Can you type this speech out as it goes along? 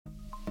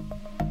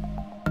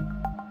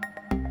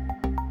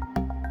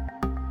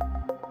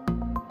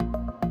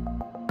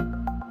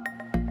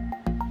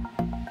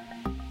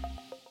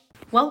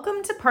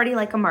Welcome to Party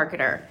Like a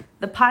Marketer,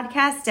 the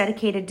podcast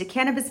dedicated to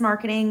cannabis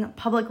marketing,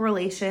 public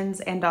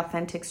relations, and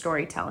authentic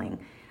storytelling.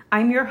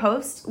 I'm your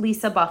host,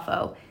 Lisa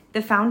Buffo,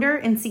 the founder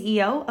and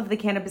CEO of the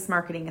Cannabis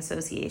Marketing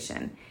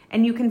Association,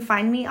 and you can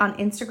find me on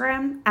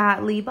Instagram at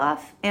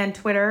LeeBuff and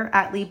Twitter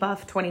at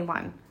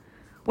LeeBuff21.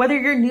 Whether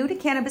you're new to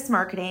cannabis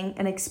marketing,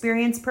 an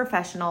experienced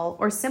professional,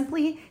 or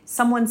simply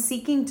someone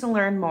seeking to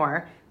learn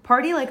more,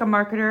 Party Like a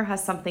Marketer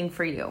has something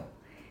for you.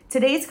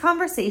 Today's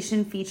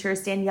conversation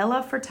features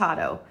Daniela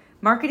Furtado,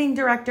 Marketing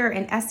Director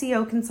and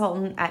SEO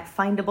Consultant at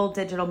Findable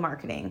Digital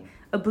Marketing,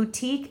 a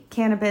boutique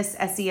cannabis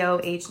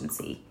SEO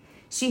agency.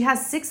 She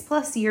has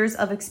 6+ years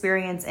of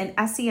experience in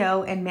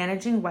SEO and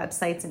managing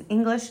websites in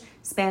English,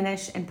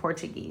 Spanish, and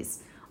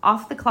Portuguese.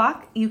 Off the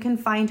clock, you can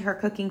find her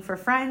cooking for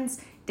friends,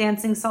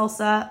 dancing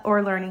salsa,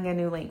 or learning a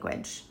new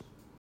language.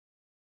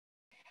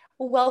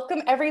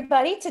 Welcome,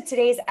 everybody, to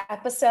today's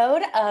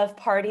episode of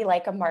Party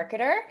Like a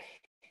Marketer.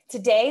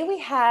 Today, we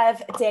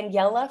have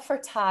Daniela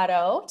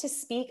Furtado to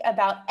speak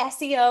about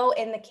SEO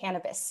in the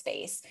cannabis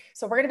space.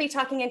 So we're going to be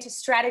talking into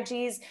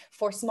strategies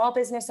for small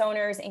business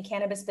owners and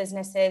cannabis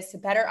businesses to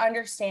better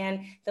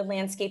understand the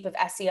landscape of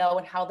SEO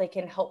and how they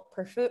can help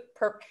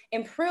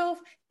improve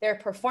their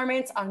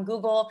performance on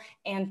Google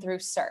and through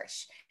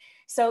search.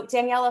 So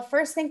Daniela,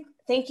 first,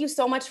 thank you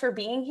so much for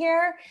being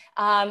here.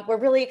 We're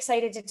really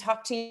excited to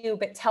talk to you,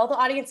 but tell the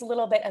audience a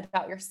little bit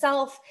about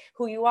yourself,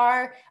 who you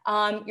are,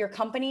 your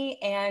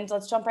company, and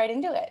let's jump right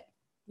into it.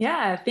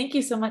 Yeah, thank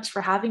you so much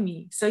for having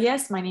me. So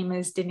yes, my name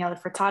is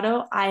Daniela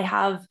Furtado. I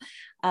have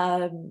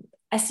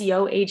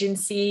SEO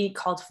agency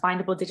called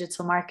Findable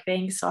Digital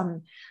Marketing. So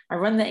I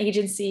run the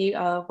agency.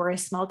 We're a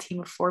small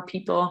team of 4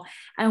 people,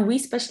 and we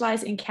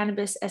specialize in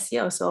cannabis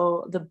SEO.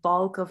 So the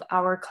bulk of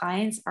our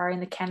clients are in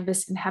the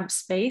cannabis and hemp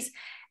space,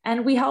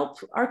 and we help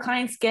our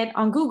clients get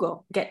on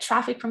Google, get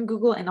traffic from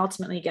Google, and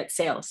ultimately get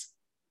sales.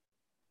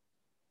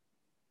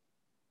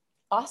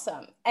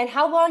 Awesome. And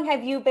how long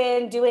have you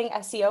been doing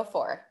SEO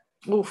for?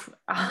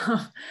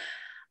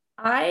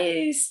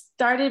 I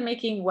started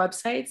making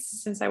websites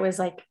since I was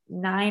like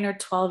 9 or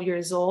 12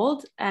 years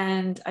old.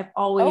 And I've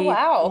always, oh,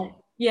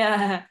 wow.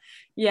 Yeah.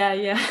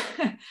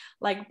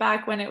 Like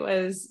back when it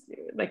was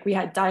like we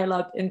had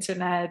dial-up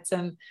internet,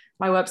 and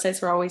my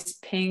websites were always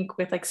pink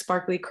with like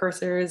sparkly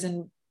cursors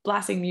and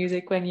blasting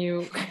music when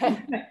you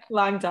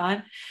logged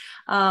on.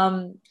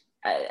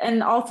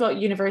 And all throughout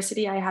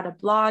university, I had a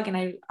blog,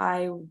 and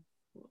I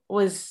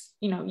was,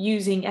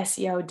 using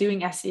SEO,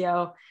 doing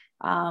SEO.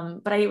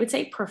 But I would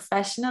say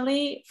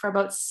professionally for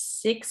about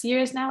 6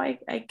 years now,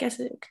 I guess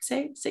I could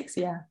say 6.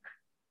 Yeah.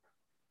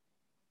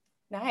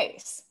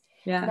 Nice.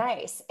 Yeah.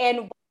 Nice.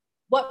 And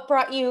what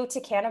brought you to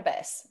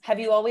cannabis? Have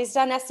you always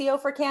done SEO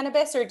for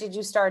cannabis, or did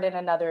you start in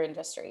another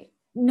industry?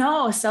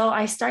 No. So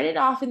I started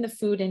off in the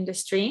food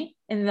industry,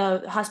 in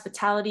the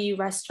hospitality,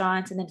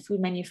 restaurants, and then food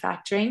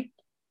manufacturing.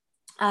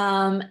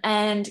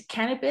 And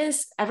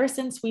cannabis, ever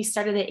since we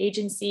started the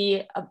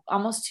agency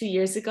almost 2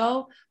 years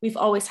ago, we've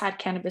always had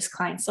cannabis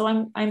clients. So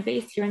I'm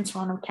based here in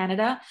Toronto,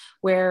 Canada,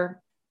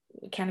 where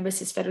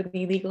cannabis is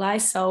federally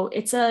legalized. So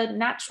it's a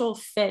natural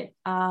fit.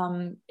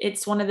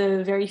 It's one of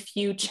the very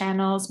few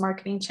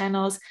marketing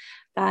channels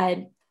that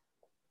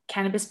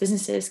cannabis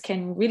businesses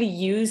can really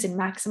use and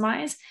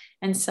maximize.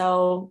 And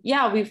so,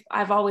 yeah,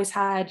 I've always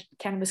had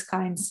cannabis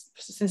clients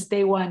since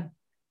day one.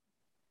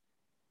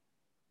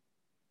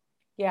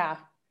 Yeah.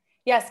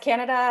 Yes,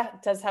 Canada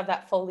does have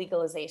that full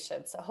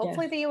legalization. So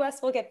hopefully the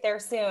US will get there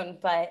soon,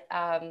 but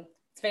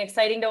it's been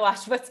exciting to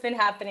watch what's been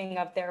happening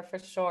up there for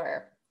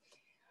sure.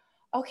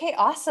 Okay,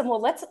 awesome. Well,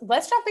 let's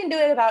jump into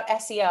it about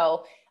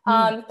SEO.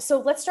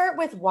 So let's start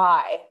with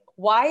why.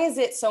 Why is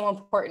it so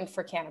important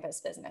for cannabis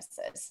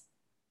businesses?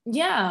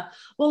 Yeah,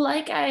 well,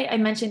 like I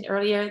mentioned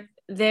earlier,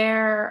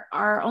 there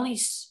are only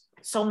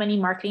so many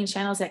marketing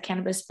channels that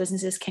cannabis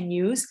businesses can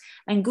use,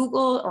 and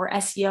Google or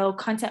SEO,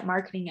 content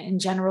marketing in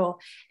general,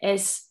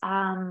 is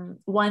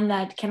one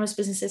that cannabis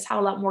businesses have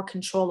a lot more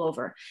control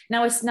over.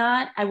 Now,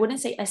 I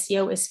wouldn't say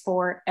SEO is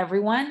for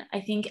everyone.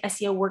 I think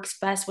SEO works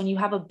best when you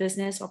have a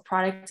business or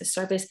product or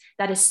service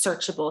that is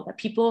searchable, that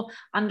people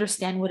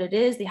understand what it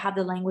is, they have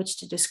the language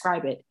to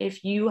describe it.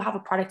 If you have a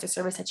product or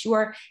service that you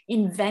are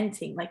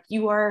inventing, like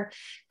you are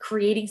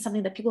creating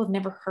something that people have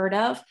never heard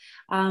of,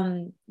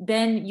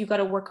 then you got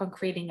to work on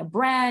creating a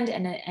brand,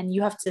 and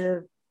you have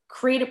to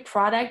create a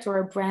product or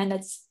a brand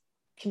that's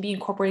can be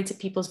incorporated to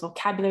people's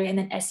vocabulary, and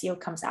then SEO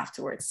comes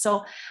afterwards.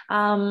 So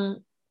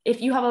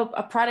if you have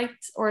a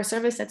product or a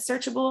service that's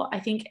searchable, I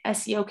think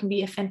SEO can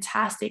be a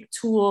fantastic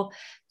tool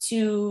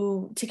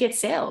to get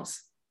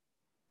sales.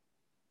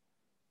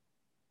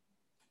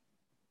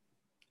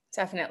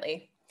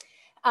 Definitely.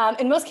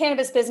 And most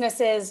cannabis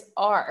businesses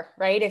are,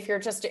 right? If you're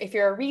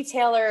a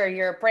retailer or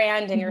you're a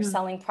brand and you're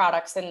selling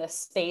products in this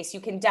space, you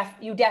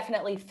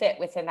definitely fit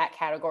within that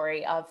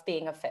category of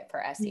being a fit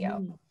for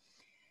SEO.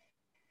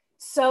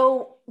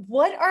 So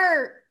what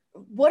are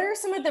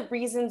some of the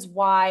reasons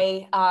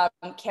why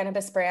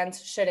cannabis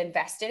brands should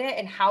invest in it,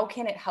 and how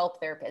can it help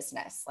their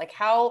business? Like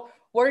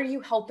what are you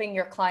helping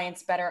your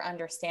clients better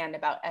understand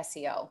about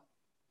SEO?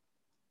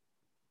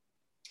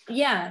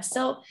 Yeah,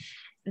 so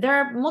there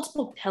are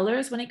multiple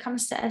pillars when it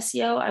comes to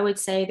SEO. I would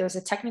say there's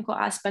a technical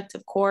aspect,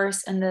 of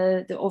course, and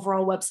the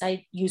overall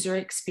website user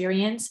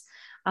experience.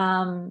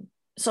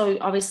 So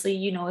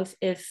obviously,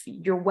 if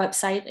your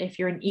website, if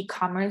you're in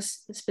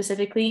e-commerce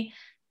specifically,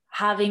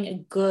 having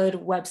a good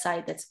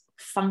website that's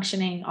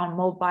functioning on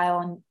mobile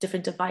and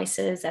different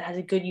devices that has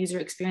a good user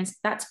experience,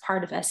 that's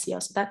part of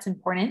SEO. So that's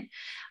important.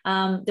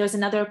 There's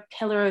another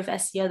pillar of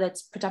SEO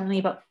that's predominantly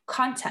about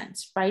content,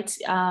 right?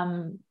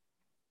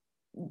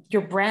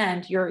 Your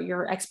brand,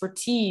 your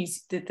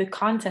expertise, the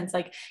contents,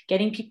 like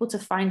getting people to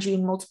find you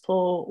in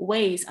multiple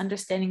ways,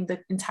 understanding the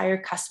entire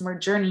customer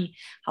journey,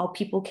 how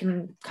people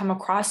can come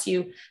across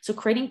you. So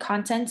creating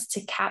content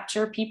to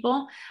capture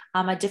people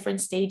at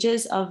different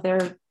stages of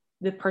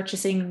the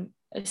purchasing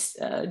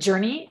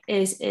journey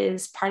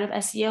is part of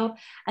SEO.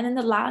 And then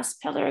the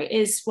last pillar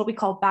is what we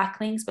call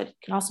backlinks, but it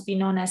can also be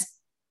known as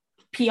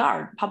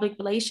PR, public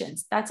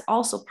relations. That's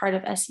also part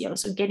of SEO.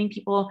 So getting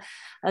people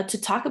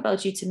to talk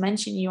about you, to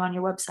mention you on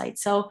your website.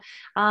 So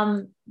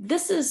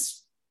this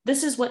is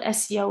what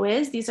SEO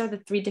is. These are the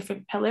three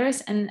different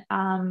pillars. And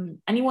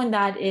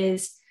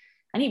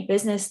any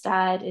business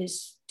that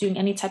is doing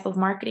any type of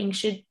marketing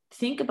should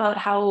think about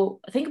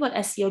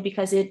SEO,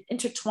 because it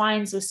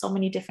intertwines with so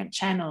many different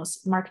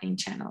channels, marketing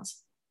channels.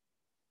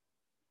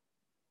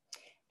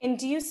 And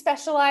do you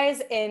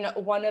specialize in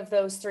one of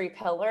those three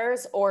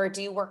pillars, or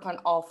do you work on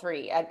all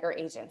three at your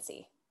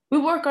agency? We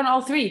work on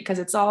all three because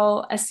it's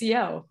all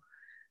SEO.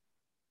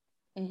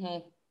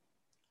 Mm-hmm.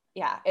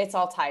 Yeah, it's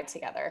all tied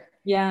together.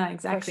 Yeah,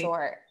 exactly. For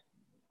sure.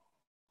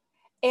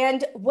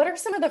 And what are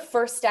some of the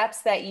first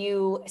steps that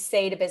you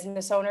say to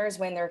business owners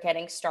when they're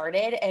getting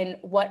started? And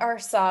what are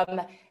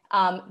some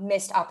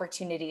missed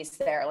opportunities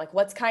there? Like,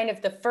 what's kind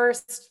of the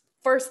first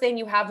thing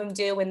you have them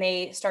do when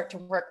they start to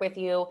work with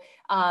you?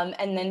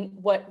 And then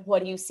what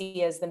do you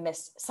see as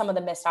some of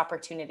the missed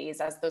opportunities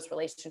as those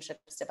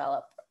relationships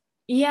develop?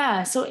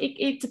 Yeah, so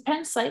it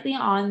depends slightly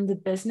on the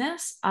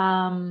business.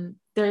 Like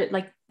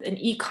an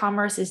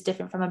e-commerce is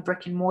different from a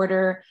brick and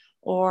mortar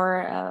or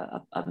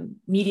a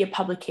media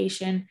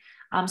publication.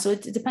 So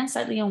it depends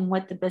slightly on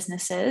what the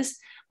business is,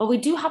 but we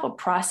do have a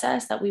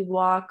process that we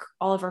walk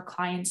all of our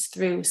clients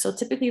through. So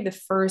typically the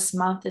first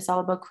month is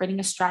all about creating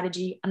a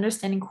strategy,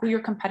 understanding who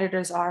your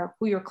competitors are,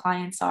 who your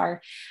clients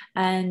are,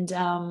 and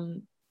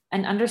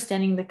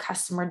understanding the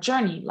customer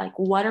journey. Like,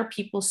 what are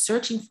people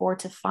searching for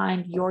to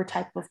find your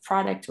type of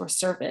product or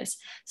service?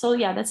 So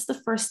yeah, that's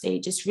the first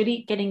stage, is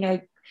really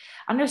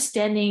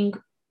understanding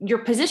your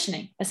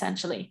positioning,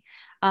 essentially.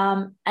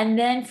 And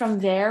then from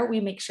there, we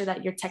make sure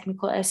that your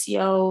technical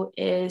SEO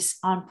is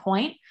on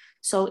point.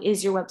 So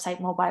is your website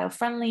mobile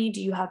friendly?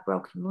 Do you have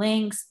broken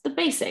links? The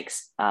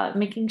basics,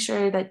 making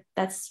sure that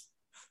that's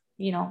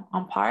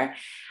on par.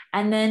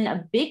 And then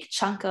a big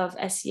chunk of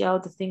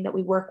SEO, the thing that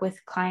we work with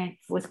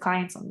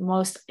clients on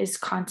most, is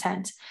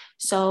content.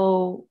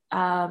 So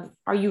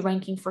are you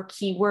ranking for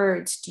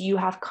keywords? Do you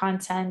have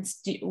content?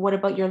 What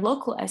about your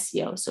local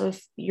SEO? So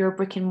if you're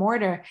brick and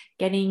mortar,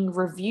 getting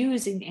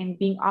reviews and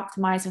being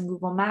optimized on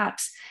Google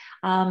Maps.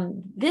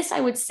 This, I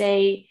would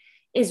say,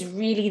 is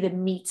really the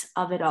meat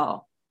of it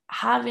all.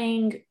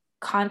 Having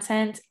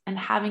content and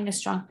having a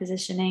strong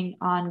positioning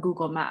on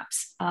Google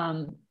Maps.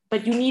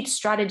 But you need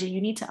strategy.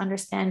 You need to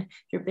understand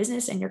your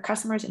business and your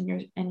customers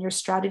and your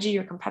strategy,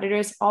 your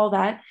competitors, all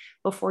that,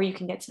 before you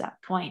can get to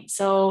that point.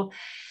 So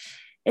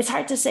it's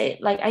hard to say.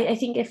 Like, I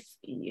think if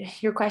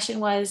your question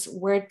was,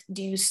 where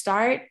do you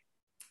start?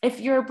 If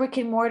you're a brick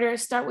and mortar,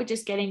 start with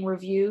just getting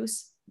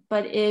reviews.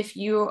 But if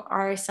you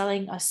are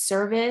selling a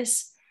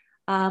service,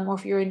 or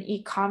if you're in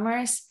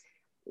e-commerce,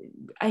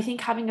 I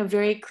think having a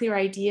very clear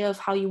idea of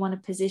how you want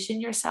to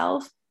position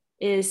yourself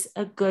is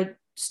a good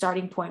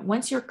starting point.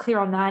 Once you're clear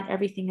on that,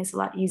 everything is a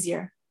lot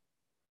easier.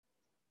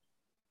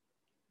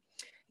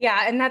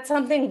 Yeah, and that's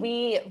something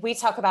we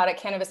talk about at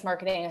Cannabis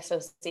Marketing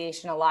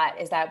Association a lot,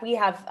 is that we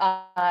have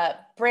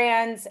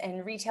brands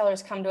and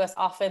retailers come to us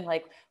often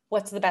like,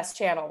 what's the best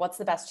channel? What's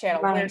the best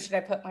channel? Right. Where should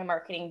I put my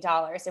marketing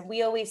dollars? And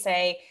we always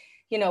say,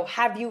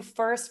 have you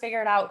first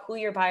figured out who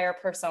your buyer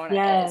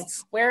persona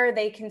is? Where are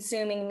they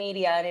consuming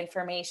media and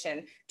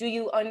information? Do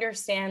you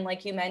understand,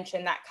 like you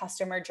mentioned, that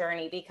customer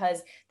journey?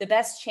 Because the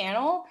best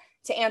channel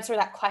to answer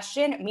that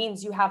question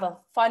means you have a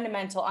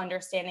fundamental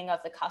understanding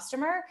of the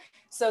customer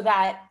so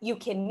that you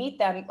can meet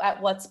them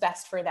at what's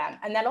best for them.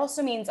 And that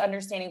also means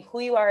understanding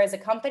who you are as a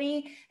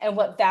company and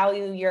what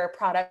value your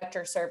product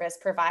or service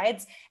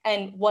provides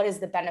and what is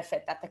the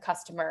benefit that the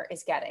customer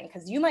is getting.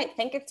 Because you might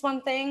think it's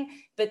one thing,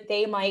 but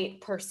they might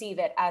perceive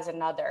it as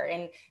another.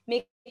 And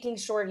making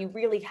sure you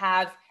really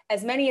have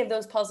as many of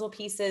those puzzle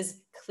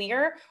pieces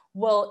clear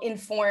will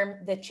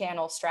inform the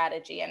channel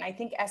strategy. And I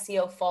think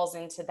SEO falls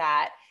into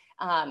that.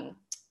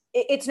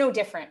 It's no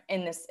different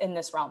in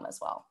this realm as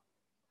well.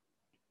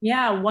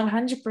 Yeah,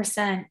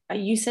 100%.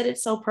 You said it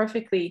so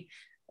perfectly.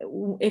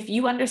 If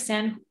you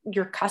understand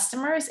your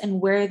customers and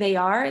where they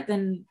are,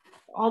 then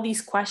all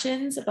these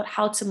questions about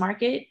how to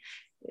market,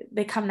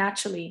 they come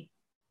naturally.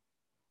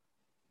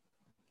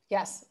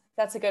 Yes,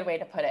 that's a good way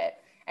to put it.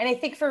 And I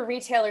think for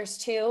retailers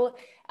too,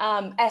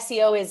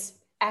 SEO is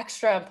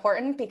extra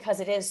important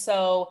because it is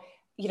so,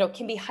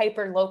 can be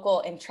hyper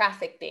local and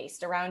traffic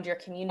based around your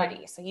community.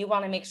 Right. So you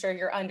want to make sure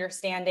you're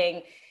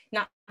understanding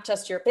not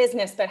just your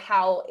business, but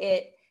how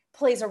it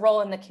plays a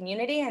role in the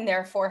community, and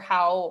therefore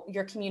how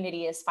your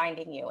community is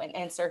finding you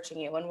and searching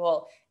you, and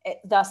will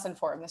thus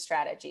inform the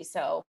strategy.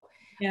 So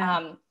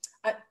yeah.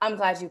 I'm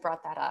glad you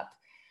brought that up.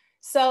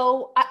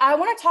 So I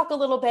want to talk a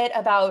little bit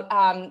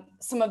about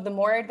some of the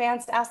more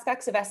advanced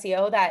aspects of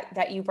SEO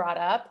that you brought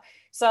up.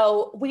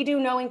 So we do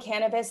know in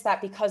cannabis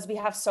that because we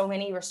have so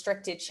many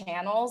restricted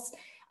channels,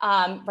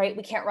 right,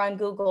 we can't run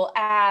Google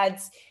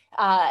ads.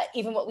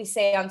 Even what we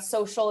say on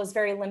social is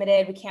very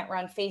limited. We can't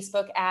run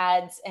Facebook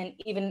ads, and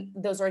even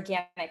those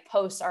organic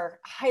posts are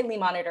highly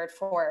monitored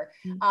for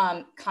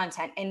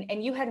content.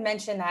 And you had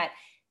mentioned that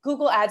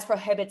Google Ads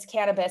prohibits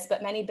cannabis,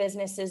 but many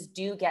businesses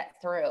do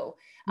get through,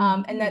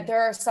 and that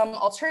there are some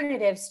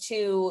alternatives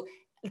to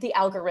the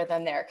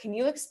algorithm there. Can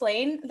you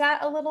explain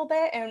that a little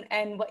bit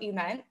and what you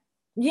meant?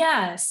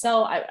 Yeah,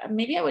 so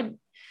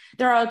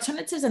there are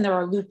alternatives and there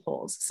are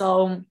loopholes.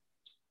 So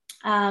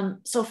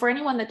for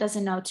anyone that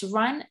doesn't know, to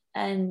run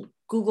a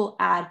Google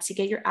ad, to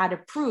get your ad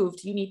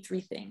approved, you need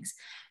three things.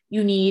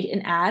 You need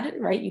an ad,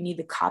 right? You need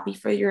the copy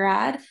for your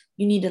ad.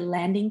 You need a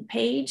landing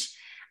page,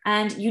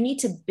 and you need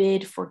to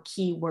bid for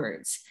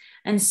keywords.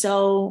 And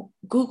so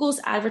Google's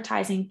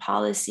advertising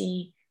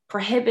policy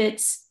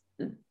prohibits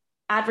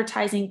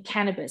advertising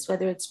cannabis,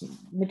 whether it's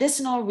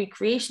medicinal,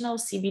 recreational,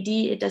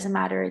 CBD, it doesn't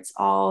matter. It's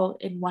all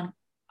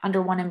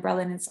under one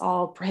umbrella, and it's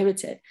all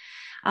prohibited.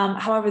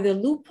 However, the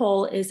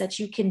loophole is that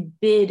you can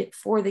bid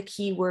for the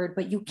keyword,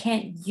 but you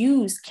can't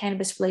use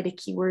cannabis related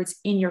keywords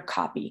in your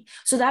copy.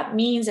 So that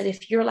means that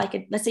if you're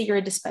let's say you're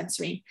a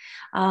dispensary,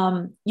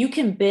 you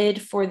can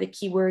bid for the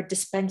keyword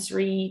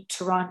dispensary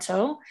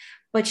Toronto,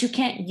 but you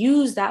can't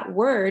use that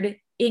word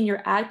in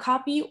your ad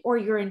copy or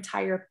your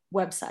entire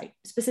website,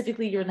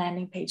 specifically your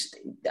landing page.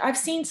 I've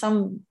seen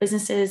some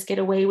businesses get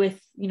away with,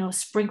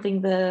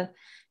 sprinkling the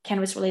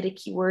cannabis related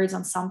keywords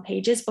on some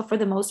pages, but for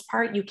the most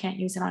part, you can't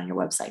use it on your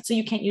website. So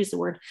you can't use the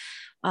word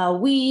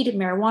weed,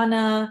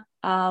 marijuana,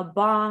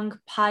 bong,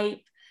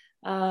 pipe,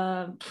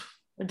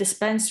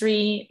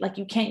 dispensary,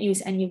 you can't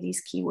use any of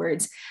these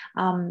keywords,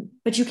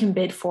 but you can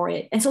bid for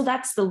it. And so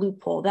that's the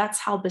loophole. That's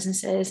how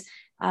businesses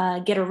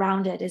get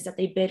around it, is that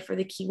they bid for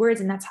the keywords,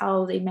 and that's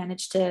how they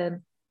manage to,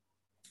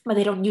 but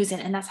they don't use it,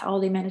 and that's how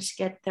they manage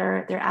to get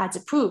their ads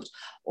approved.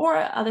 Or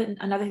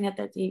another thing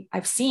that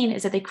I've seen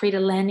is that they create a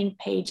landing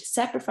page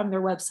separate from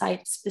their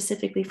website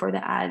specifically for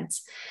the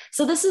ads.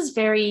 So this is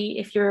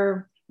if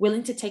you're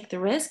willing to take the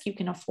risk, you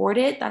can afford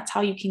it. That's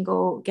how you can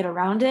go get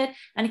around it,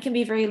 and it can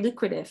be very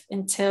lucrative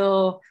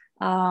until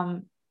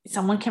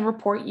someone can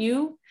report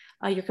you,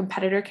 your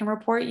competitor can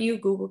report you,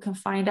 Google can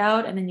find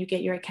out, and then you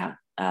get your account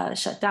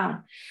shut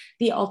down.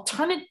 The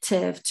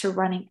alternative to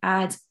running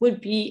ads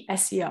would be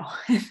SEO.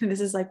 This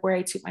is where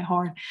I toot my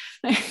horn.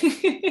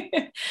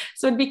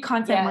 So it'd be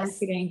content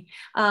marketing.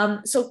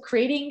 So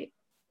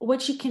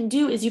what you can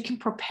do is you can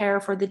prepare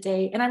for the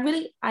day. And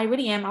I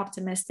really am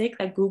optimistic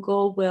that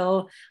Google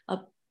will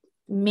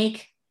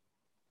make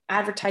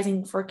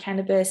advertising for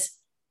cannabis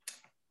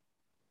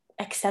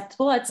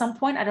acceptable at some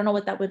point. I don't know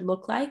what that would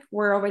look like.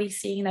 We're already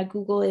seeing that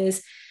Google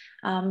is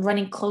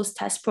running closed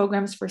test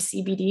programs for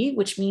CBD,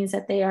 which means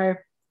that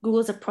Google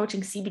is approaching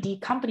CBD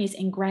companies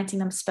and granting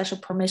them special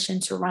permission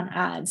to run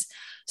ads.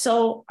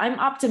 So I'm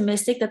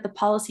optimistic that the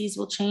policies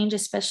will change,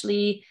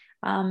 especially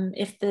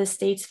if the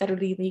states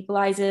federally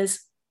legalizes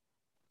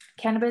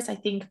cannabis. I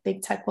think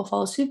big tech will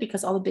follow suit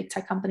because all the big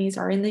tech companies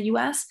are in the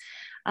US.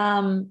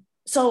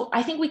 So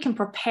I think we can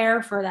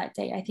prepare for that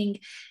day. I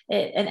think,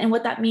 and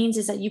what that means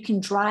is that you can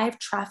drive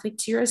traffic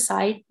to your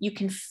site. You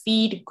can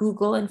feed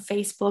Google and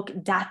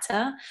Facebook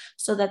data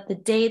so that the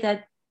day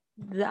that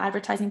the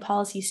advertising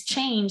policies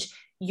change,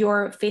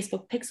 your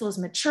Facebook pixel is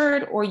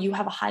matured, or you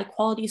have a high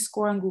quality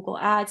score on Google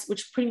Ads,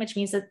 which pretty much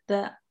means that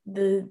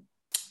the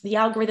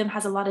algorithm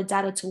has a lot of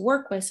data to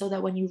work with, so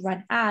that when you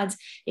run ads,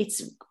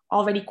 it's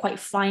already quite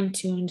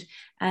fine-tuned,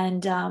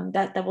 and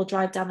that will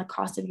drive down the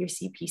cost of your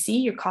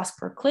CPC, your cost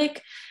per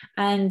click,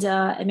 and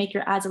make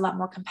your ads a lot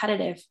more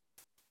competitive.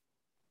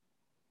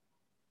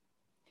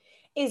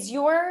 Is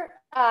your,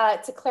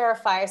 to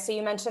clarify, so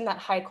you mentioned that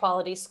high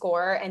quality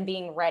score and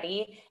being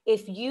ready.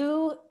 If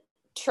you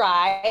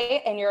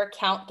try and your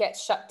account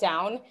gets shut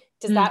down,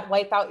 does that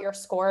wipe out your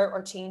score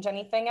or change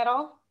anything at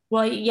all?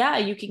 Well, yeah,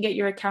 you can get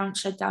your account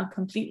shut down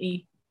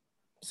completely.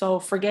 So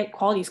forget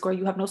quality score,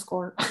 you have no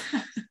score.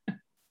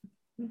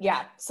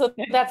 Yeah, so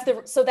that's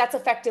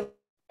effective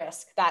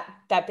risk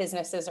that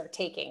businesses are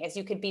taking, is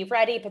you could be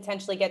ready,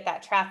 potentially get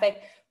that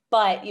traffic,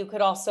 but you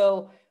could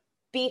also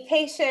be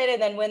patient,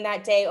 and then when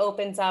that day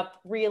opens up,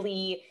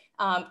 really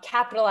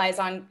capitalize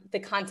on the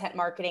content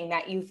marketing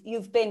that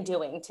you've been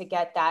doing to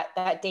get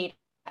that data,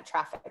 that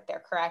traffic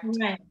there, correct?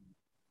 Right.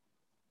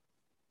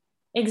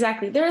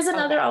 Exactly. There is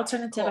another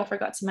alternative. Cool. I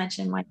forgot to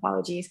mention, my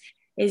apologies.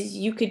 is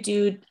you could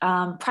do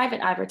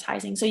private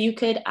advertising. So you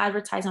could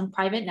advertise on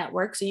private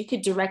networks. So you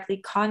could directly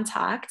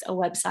contact a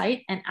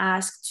website and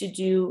ask to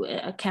do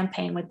a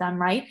campaign with them,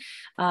 right?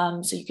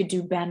 So you could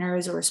do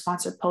banners or a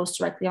sponsored post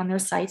directly on their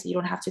site. So you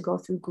don't have to go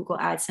through Google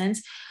AdSense.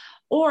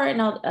 Or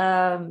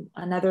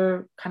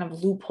another kind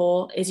of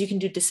loophole is you can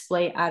do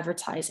display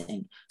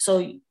advertising.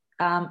 So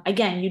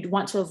again, you'd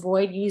want to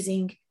avoid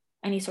using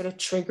any sort of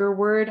trigger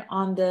word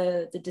on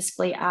the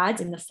display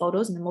ads and the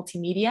photos and the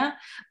multimedia,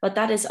 but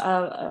that is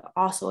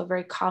also a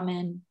very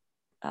common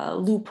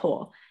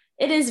loophole.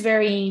 It is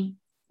very,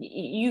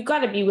 you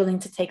got to be willing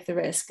to take the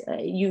risk.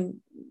 You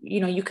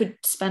know, you could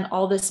spend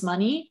all this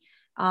money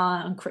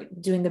on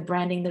doing the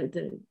branding,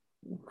 the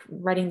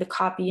writing the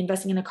copy,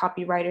 investing in a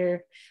copywriter,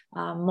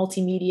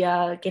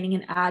 multimedia, getting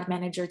an ad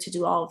manager to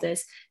do all of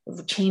this,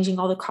 changing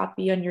all the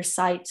copy on your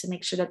site to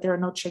make sure that there are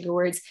no trigger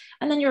words,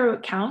 and then your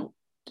account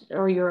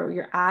or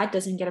your ad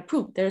doesn't get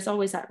approved. There's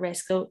always that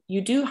risk. So you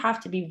do have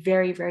to be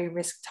very, very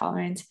risk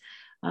tolerant.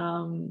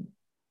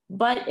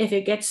 But if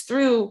it gets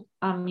through,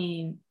 I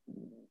mean,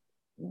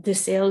 the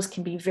sales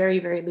can be very,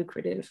 very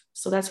lucrative.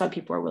 So that's why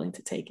people are willing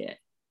to take it.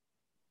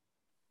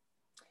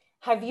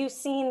 Have you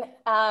seen,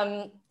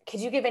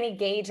 could you give any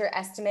gauge or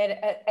estimate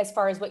as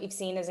far as what you've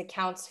seen as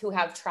accounts who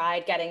have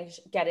tried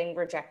getting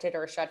rejected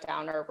or shut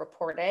down or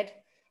reported?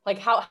 Like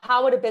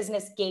how would a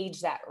business gauge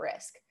that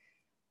risk?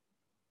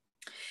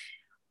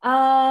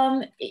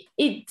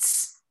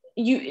 It's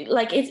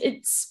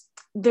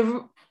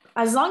the,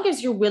 as long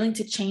as you're willing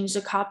to change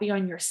the copy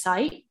on your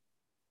site,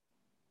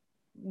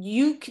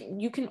 you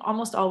can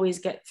almost always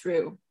get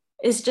through.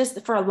 It's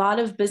just for a lot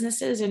of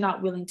businesses, they're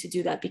not willing to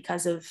do that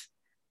because of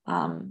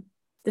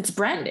it's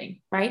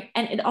branding, right?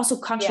 And it also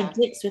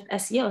contradicts with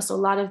SEO. So a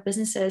lot of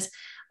businesses,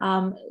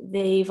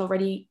 they've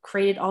already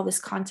created all this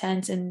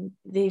content and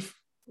they've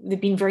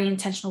been very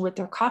intentional with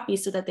their copy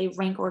so that they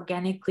rank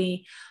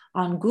organically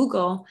on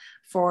Google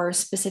for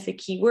specific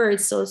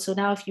keywords. So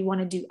now if you want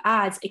to do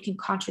ads, it can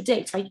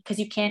contradict, right? Because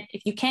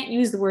if you can't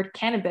use the word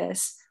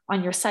cannabis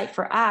on your site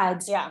for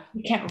ads,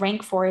 you can't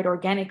rank for it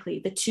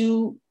organically. The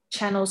two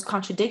channels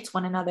contradict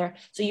one another.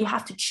 So you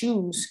have to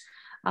choose.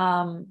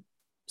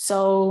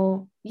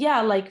 So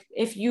yeah, like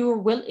if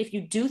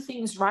you do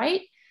things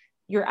right,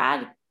 your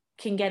ad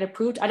can get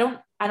approved. I don't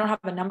have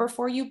a number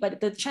for you, but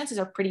the chances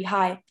are pretty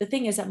high. The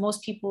thing is that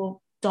most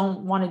people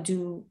don't want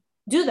to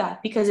do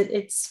that because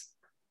it's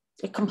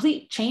a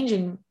complete change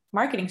in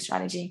marketing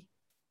strategy.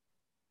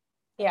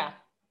 Yeah.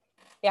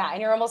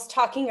 And you're almost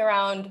talking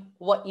around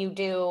what you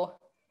do.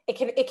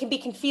 It can be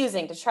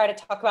confusing to try to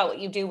talk about what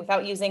you do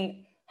without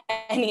using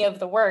any of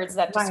the words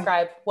that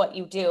describe what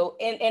you do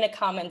in a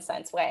common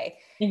sense way.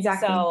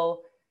 Exactly.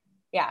 So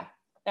yeah,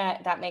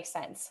 that makes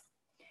sense.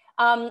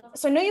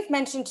 So I know you've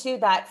mentioned too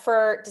that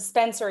for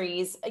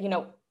dispensaries,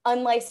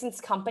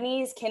 unlicensed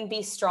companies can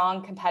be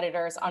strong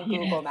competitors on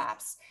Google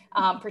Maps,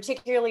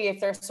 particularly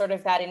if there's sort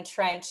of that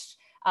entrenched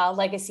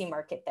legacy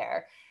market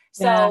there.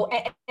 So,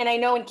 and I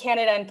know in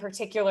Canada in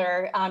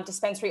particular,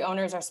 dispensary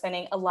owners are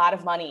spending a lot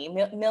of money,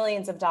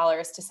 millions of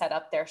dollars to set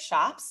up their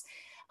shops.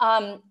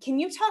 Can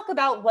you talk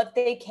about what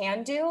they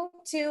can do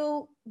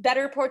to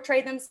better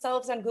portray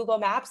themselves on Google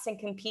Maps and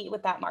compete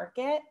with that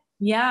market?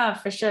 Yeah,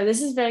 for sure. This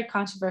is very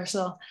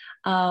controversial.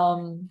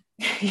 I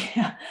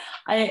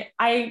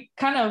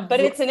kind of, but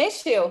it's an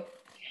issue.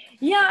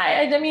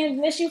 Yeah, I mean,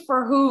 an issue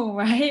for who,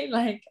 right?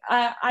 Like,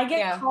 I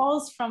get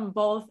calls from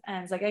both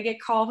ends. Like, I get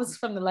calls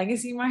from the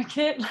legacy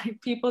market, like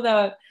people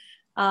that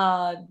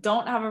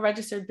don't have a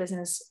registered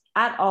business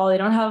at all. They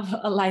don't have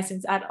a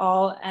license at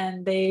all,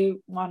 and they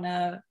want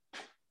to.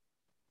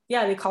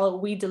 Yeah, they call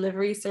it We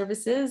Delivery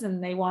Services,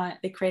 and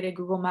they create a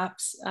Google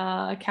Maps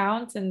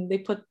account, and they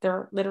put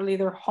literally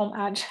their home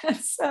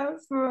address on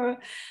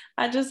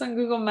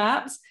Google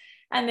Maps,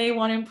 and they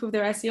want to improve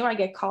their SEO. I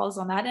get calls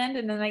on that end,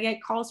 and then I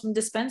get calls from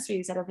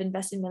dispensaries that have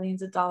invested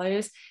millions of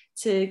dollars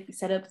to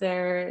set up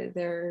their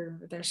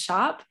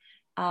shop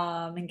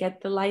and get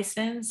the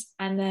license,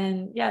 and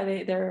then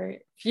they're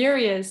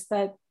furious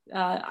that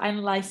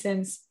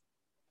unlicensed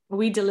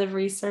We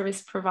Delivery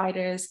service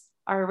providers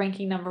are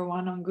ranking number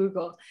 1 on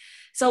Google.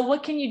 So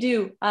what can you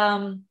do?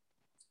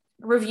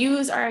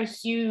 Reviews are a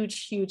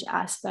huge, huge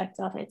aspect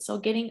of it. So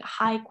getting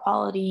high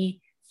quality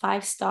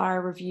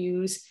 5-star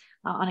reviews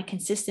on a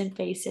consistent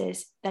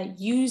basis that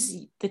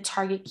use the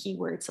target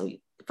keyword. So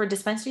for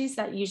dispensaries,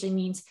 that usually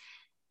means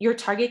your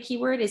target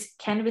keyword is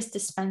cannabis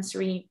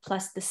dispensary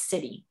plus the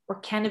city, or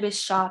cannabis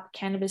shop,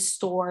 cannabis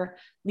store,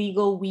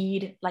 legal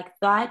weed, like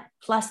that,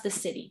 plus the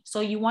city.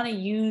 So you want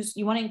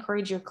to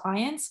encourage your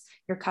clients,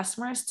 your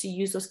customers to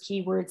use those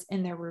keywords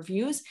in their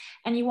reviews.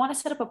 And you want to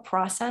set up a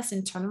process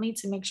internally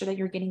to make sure that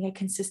you're getting a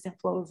consistent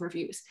flow of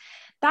reviews.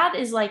 That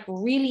is like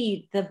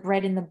really the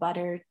bread and the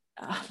butter,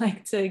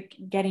 like to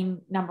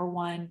getting number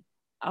 1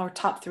 or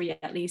top 3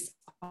 at least.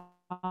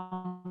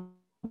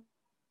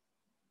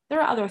 There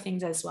are other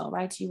things as well,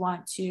 right? You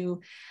want to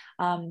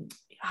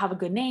have a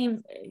good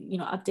name,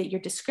 update your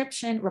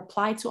description,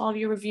 reply to all of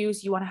your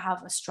reviews. You want to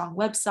have a strong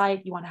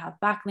website. You want to have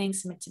backlinks,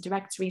 submit to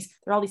directories.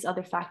 There are all these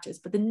other factors,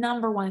 but the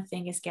number one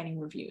thing is getting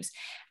reviews.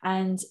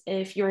 And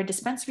if you're a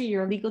dispensary,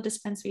 you're a legal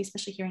dispensary,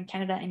 especially here in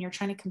Canada, and you're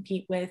trying to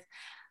compete with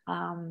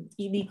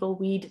illegal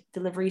weed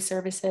delivery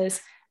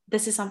services,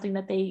 this is something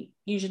that they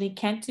usually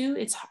can't do.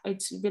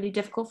 It's really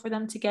difficult for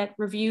them to get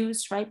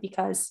reviews, right?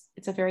 Because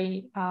it's a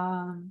very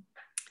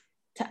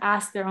to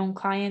ask their own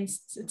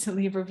clients to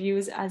leave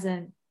reviews as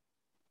an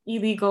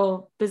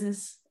illegal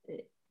business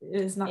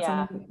is not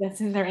something that's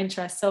in their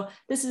interest. So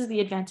this is the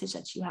advantage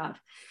that you have.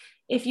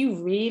 If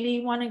you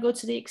really want to go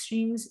to the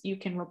extremes, you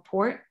can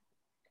report.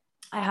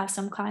 I have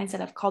some clients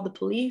that have called the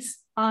police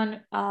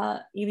on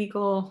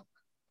illegal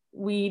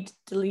weed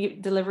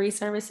delivery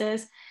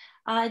services.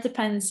 It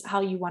depends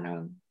how you want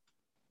to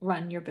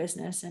run your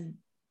business and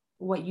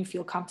what you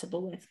feel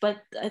comfortable with. But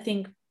I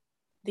think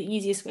the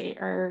easiest way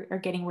are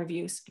getting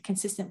reviews, a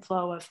consistent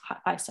flow of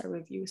 5-star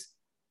reviews.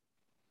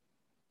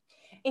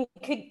 And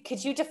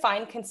could you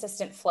define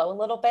consistent flow a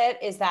little bit?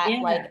 Is that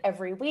like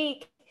every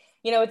week?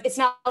 It's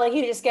not like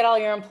you just get all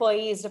your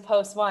employees to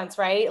post once,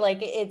 right? Like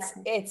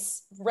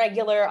it's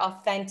regular,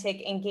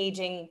 authentic,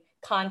 engaging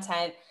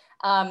content.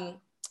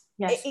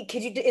 Yes.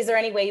 Is there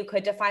any way you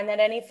could define that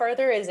any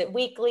further? Is it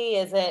weekly?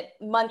 Is it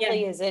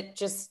monthly? Is it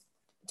just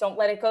don't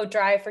let it go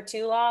dry for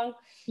too long?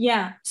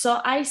 Yeah.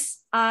 So I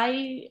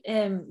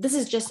this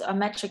is just a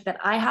metric that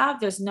I have.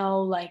 There's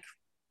no like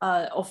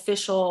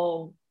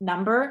official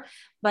number,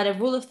 but a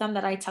rule of thumb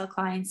that I tell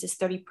clients is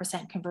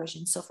 30%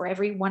 conversion. So for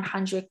every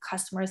 100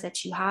 customers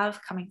that you have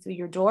coming through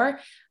your door,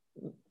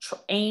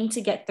 aim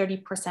to get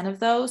 30% of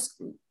those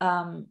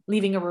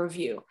leaving a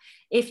review.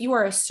 If you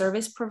are a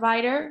service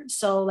provider,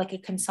 so like a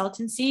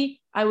consultancy,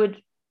 I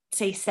would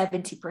say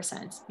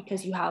 70%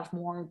 because you have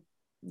more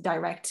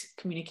direct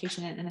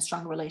communication and a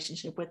stronger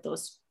relationship with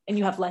those, and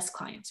you have less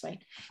clients, right?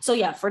 So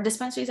yeah, for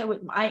dispensaries,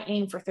 I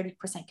aim for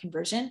 30%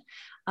 conversion.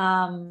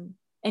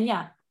 And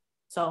yeah,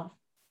 so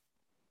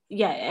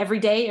yeah, every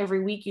day, every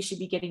week, you should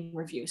be getting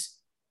reviews.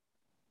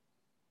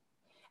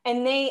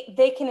 And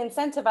they can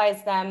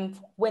incentivize them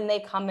when they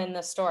come in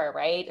the store,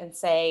 right? And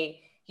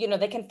say,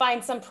 they can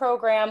find some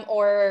program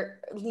or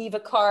leave a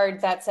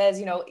card that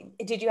says,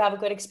 did you have a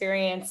good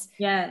experience?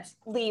 Yes.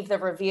 Leave the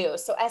review.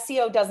 So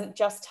SEO doesn't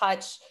just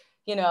touch,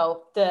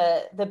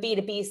 the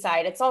B2B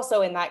side. It's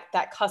also in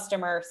that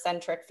customer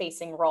centric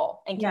facing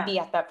role and can be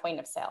at that point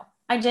of sale.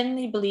 I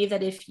genuinely believe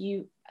that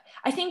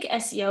I think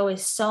SEO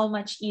is so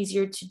much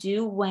easier to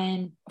do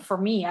when, for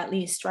me at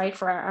least, right?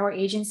 For our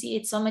agency,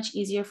 it's so much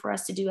easier for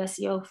us to do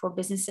SEO for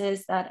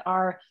businesses that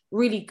are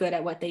really good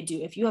at what they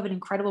do. If you have an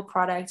incredible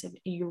product, if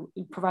you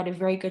provide a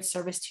very good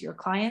service to your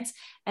clients,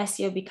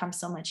 SEO becomes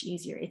so much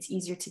easier. It's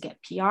easier to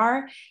get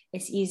PR.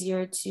 It's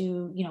easier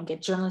to,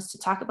 get journalists to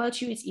talk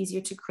about you. It's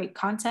easier to create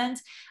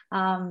content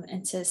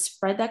and to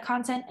spread that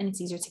content, and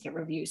it's easier to get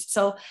reviews.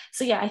 So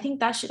yeah, I think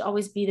that should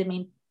always be the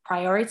main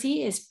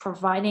priority, is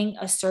providing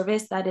a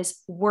service that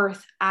is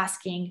worth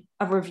asking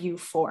a review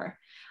for.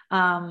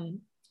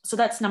 So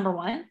that's number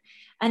one.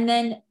 And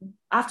then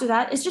after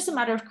that, it's just a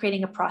matter of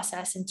creating a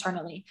process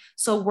internally.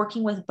 So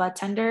working with bud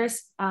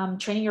tenders,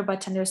 training your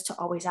bud tenders to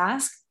always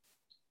ask.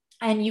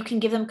 And you can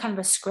give them kind of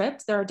a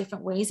script. There are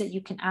different ways that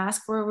you can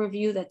ask for a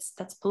review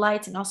that's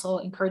polite and also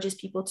encourages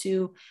people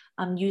to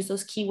use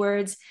those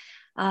keywords.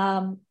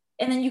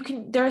 And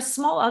then there are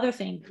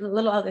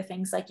little other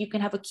things, like you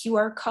can have a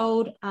QR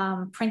code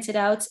printed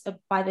out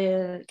by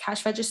the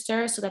cash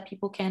register so that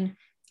people can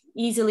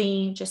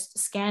easily just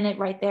scan it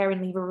right there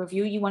and leave a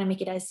review. You want to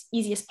make it as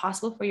easy as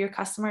possible for your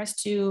customers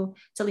to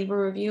leave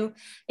a review.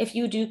 If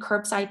you do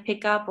curbside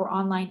pickup or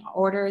online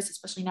orders,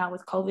 especially now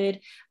with COVID,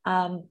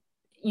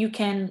 you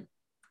can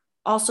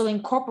also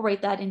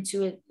incorporate that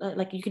into it.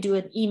 Like you could do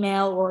an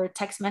email or a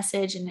text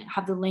message and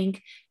have the link.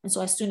 And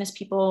so as soon as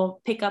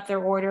people pick up their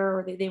order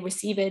or they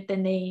receive it,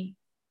 then they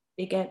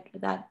get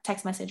that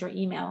text message or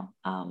email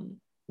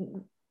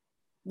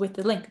with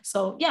the link.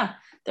 So yeah,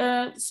 there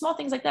are small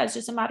things like that. It's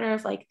just a matter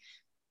of like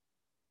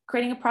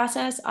creating a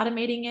process,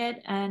 automating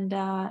it, and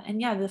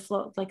yeah, the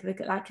flow, like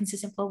that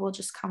consistent flow will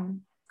just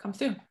come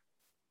through.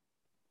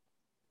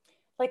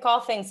 Like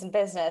all things in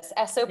business,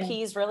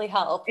 SOPs really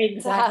help to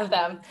have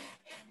them.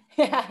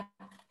 Yeah.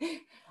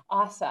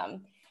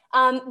 Awesome.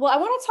 Well, I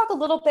want to talk a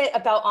little bit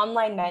about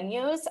online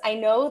menus. I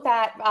know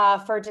that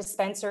for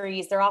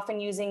dispensaries, they're often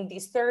using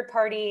these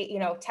third-party,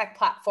 tech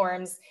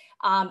platforms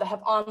that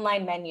have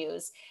online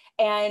menus.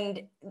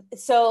 And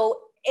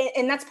so,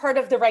 and that's part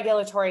of the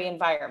regulatory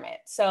environment.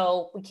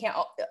 So we can't,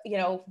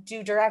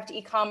 do direct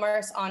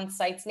e-commerce on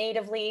sites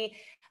natively,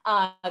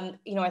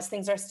 as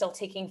things are still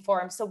taking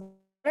form. So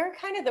what are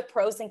kind of the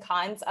pros and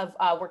cons of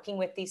working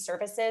with these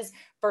services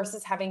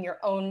versus having your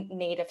own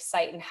native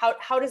site, and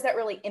how does that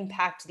really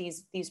impact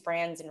these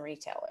brands and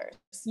retailers?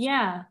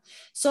 Yeah,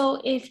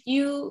 so if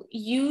you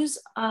use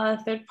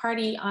a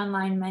third-party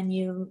online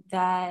menu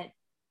that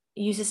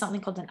uses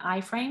something called an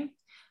iframe,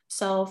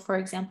 so for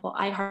example,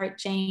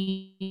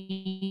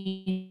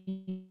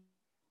 iHeartJane,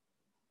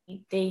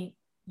 they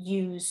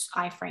use use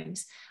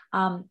iframes.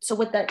 So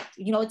with that,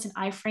 it's an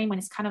iframe when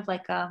it's kind of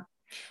like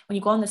when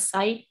you go on the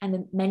site and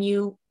the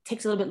menu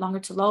takes a little bit longer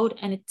to load,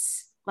 and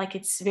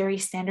it's very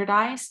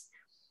standardized.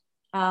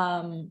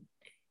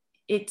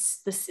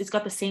 It's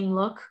got the same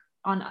look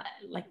on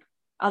like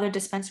other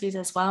dispensaries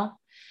as well.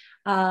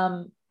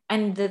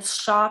 And the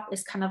shop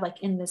is kind of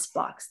like in this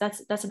box.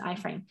 That's an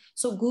iframe.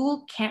 So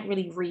Google can't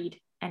really read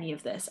any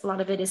of this. A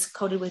lot of it is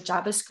coded with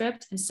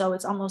JavaScript. And so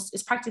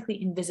it's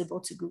practically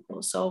invisible to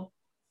Google. So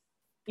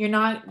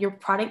your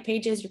product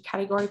pages, your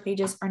category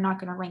pages are not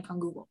going to rank on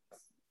Google.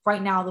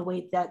 Right now, the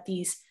way that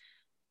these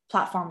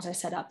platforms are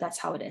set up, that's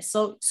how it is.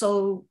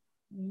 So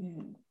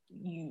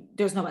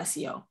there's no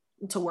SEO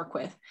to work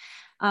with.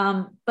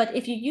 But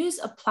if you use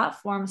a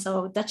platform,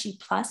 so Dutchie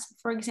Plus,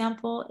 for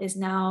example, is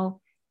now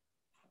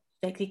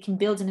like they can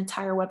build an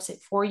entire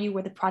website for you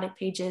where the product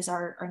pages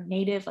are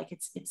native, like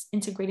it's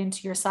integrated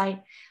into your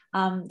site.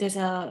 There's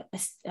a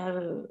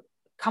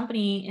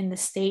company in the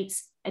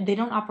States, and they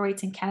don't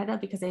operate in Canada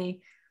because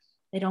they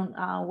don't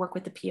work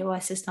with the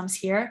POS systems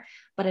here,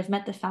 but I've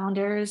met the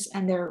founders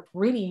and they're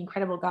really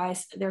incredible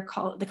guys.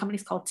 The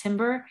company's called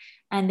Timber,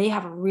 and they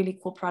have a really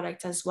cool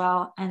product as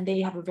well. And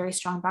they have a very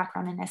strong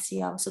background in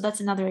SEO. So that's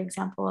another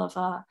example of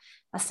a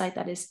site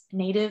that is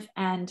native.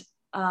 And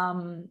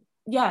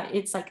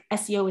it's like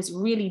SEO is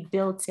really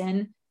built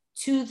in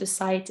to the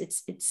site.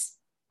 It's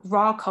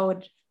raw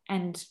code,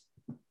 and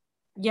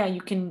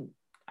you can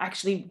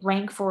actually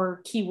rank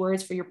for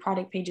keywords for your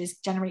product pages,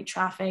 generate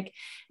traffic,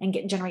 and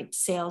generate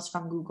sales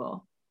from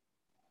Google.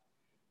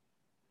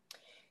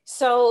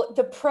 So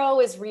the pro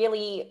is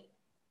really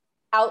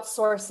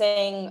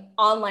outsourcing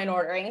online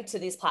ordering to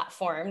these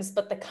platforms,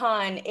 but the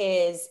con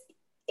is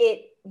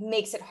it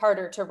makes it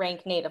harder to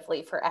rank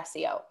natively for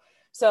SEO.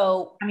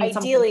 So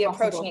ideally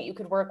approaching it, you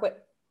could work with,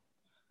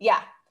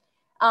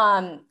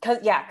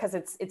 because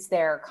it's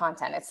their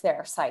content, it's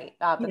their site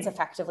that's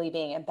effectively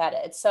being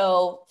embedded.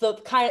 So the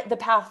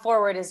path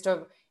forward is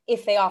to,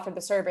 if they offer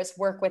the service,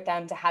 work with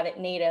them to have it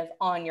native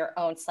on your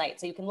own site.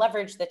 So you can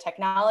leverage the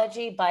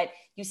technology, but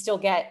you still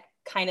get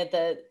kind of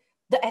the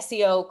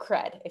SEO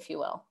cred, if you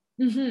will.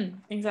 Mm-hmm.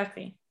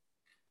 Exactly.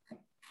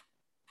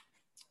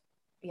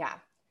 Yeah.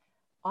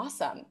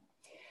 Awesome.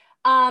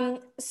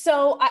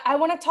 So I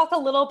want to talk a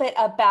little bit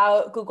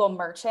about Google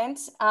Merchant.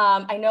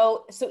 I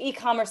know, so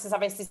e-commerce is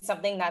obviously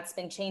something that's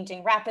been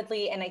changing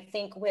rapidly. And I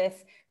think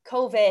with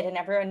COVID and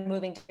everyone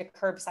moving to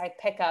curbside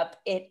pickup,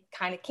 it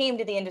kind of came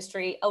to the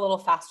industry a little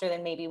faster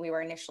than maybe we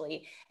were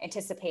initially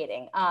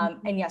anticipating.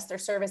 And yes, there are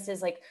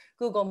services like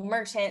Google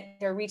Merchant,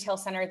 their retail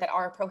center that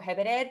are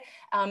prohibited.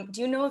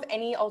 Do you know of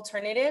any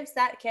alternatives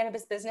that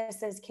cannabis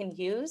businesses can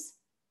use?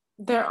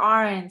 There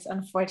aren't,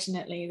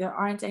 unfortunately. There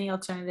aren't any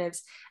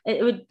alternatives.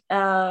 It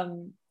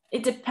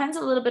depends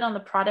a little bit on the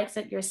products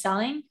that you're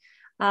selling.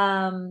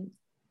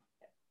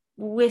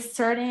 With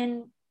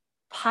certain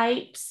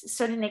pipes,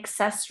 certain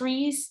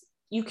accessories,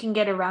 you can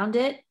get around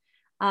it.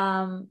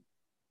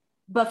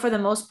 But for the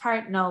most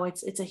part, no,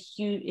 it's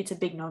a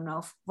big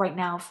no-no right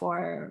now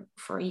for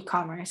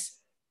e-commerce.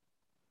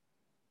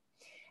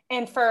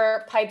 And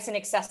for pipes and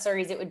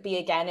accessories, it would be,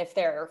 again, if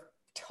they're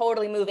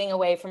totally moving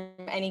away from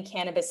any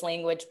cannabis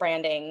language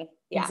branding.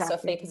 Yeah. Exactly. So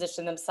if they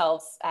position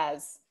themselves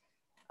as,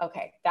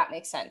 okay, that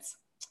makes sense.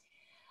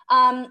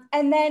 And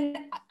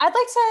then I'd like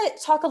to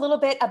talk a little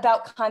bit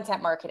about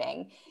content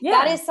marketing. Yeah.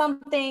 That is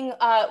something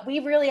we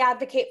really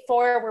advocate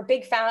for. We're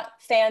big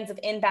fans of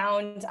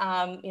inbound,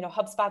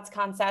 HubSpot's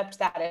concept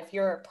that if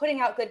you're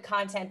putting out good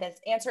content that's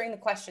answering the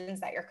questions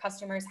that your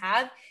customers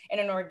have in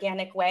an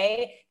organic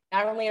way,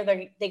 not only are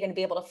they going to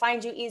be able to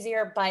find you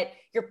easier, but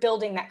you're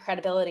building that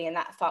credibility and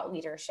that thought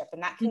leadership.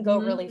 And that can go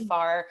really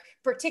far,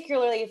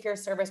 particularly if you're a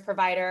service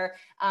provider.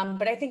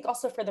 But I think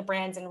also for the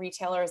brands and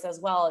retailers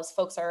as well, as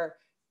folks are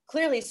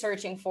clearly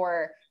searching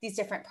for these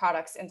different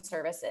products and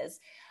services.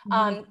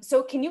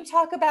 So can you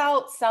talk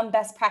about some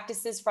best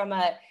practices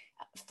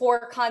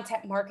for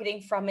content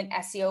marketing from an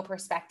SEO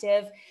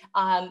perspective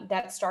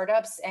that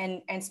startups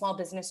and small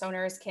business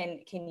owners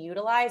can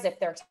utilize if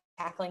they're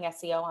tackling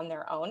SEO on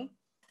their own?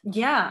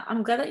 Yeah,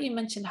 I'm glad that you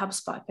mentioned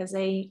HubSpot because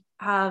they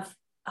have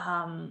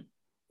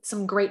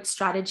some great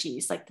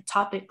strategies like the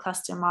topic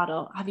cluster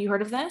model. Have you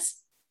heard of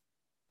this?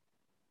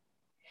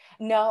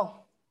 No.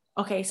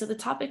 Okay, so the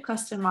topic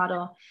cluster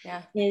model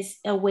is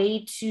a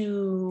way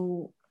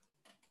to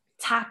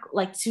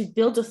to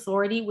build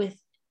authority with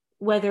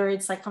whether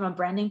it's like from a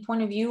branding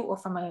point of view or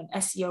from an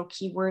SEO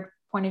keyword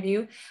point of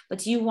view,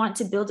 but you want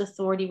to build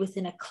authority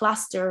within a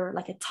cluster,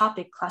 like a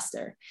topic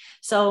cluster.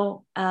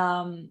 So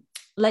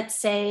let's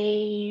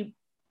say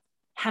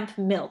hemp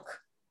milk.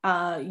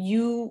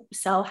 You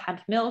sell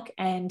hemp milk,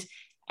 and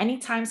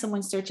anytime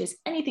someone searches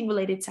anything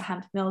related to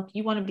hemp milk,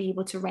 you want to be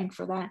able to rank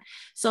for that.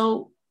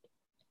 So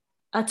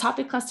a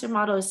topic cluster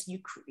model is you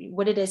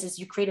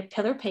create a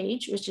pillar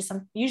page, which is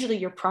usually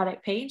your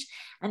product page,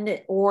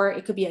 or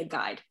it could be a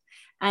guide.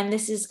 And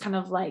this is kind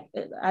of like,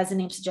 as the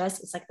name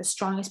suggests, it's like the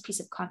strongest piece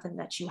of content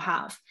that you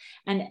have.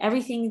 And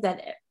everything that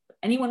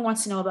anyone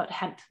wants to know about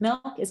hemp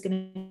milk is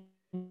going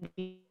to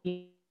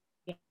be.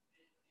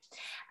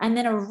 And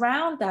then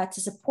around that,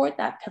 to support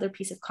that pillar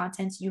piece of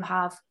content, you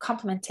have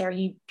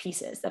complementary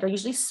pieces that are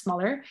usually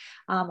smaller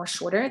or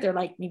shorter. They're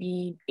like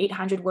maybe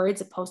 800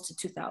 words opposed to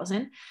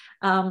 2000.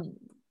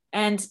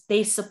 And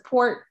they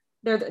support,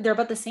 they're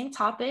about the same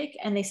topic,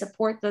 and they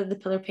support the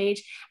pillar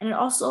page. And it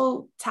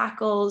also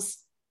tackles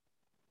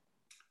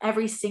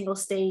every single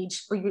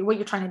stage, or what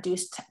you're trying to do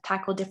is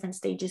tackle different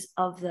stages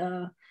of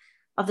the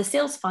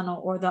sales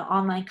funnel or the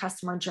online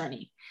customer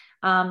journey.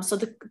 So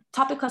the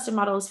topic cluster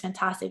model is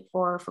fantastic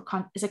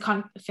is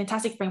a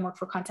fantastic framework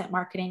for content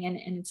marketing,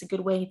 and it's a good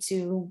way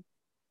to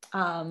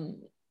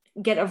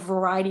get a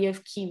variety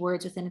of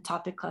keywords within a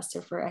topic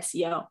cluster for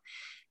SEO.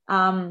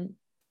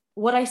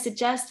 What I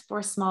suggest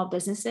for small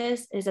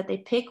businesses is that they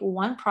pick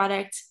one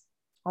product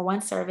or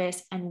one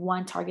service and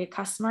one target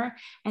customer,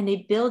 and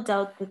they build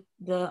out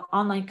the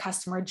online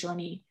customer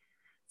journey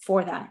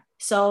for that.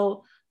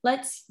 So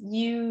let's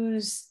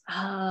use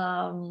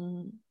a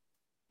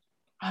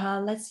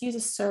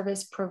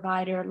service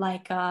provider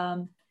like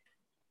I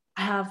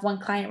have one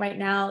client right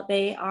now.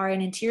 They are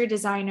an interior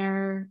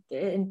design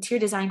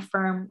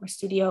firm or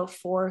studio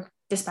for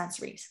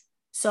dispensaries.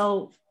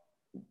 So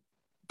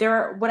there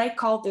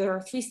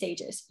are 3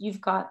 stages.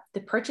 You've got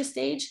the purchase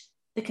stage,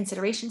 the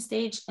consideration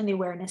stage, and the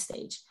awareness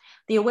stage.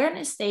 The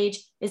awareness stage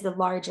is the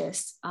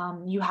largest.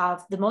 You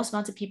have the most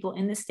amounts of people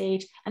in the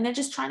stage, and they're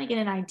just trying to get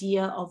an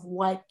idea of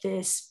what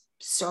this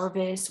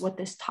service, what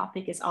this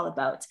topic is all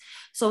about.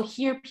 So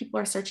here people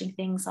are searching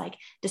things like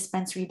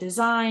dispensary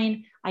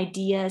design,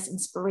 ideas,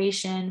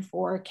 inspiration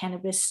for a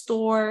cannabis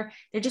store.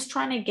 They're just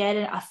trying to get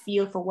a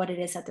feel for what it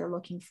is that they're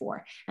looking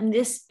for. And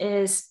this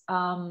is,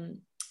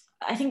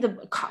 I think the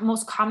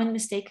most common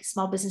mistake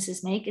small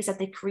businesses make is that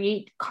they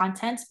create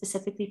content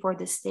specifically for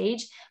this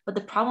stage. But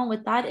the problem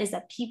with that is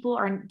that people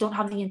don't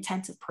have the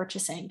intent of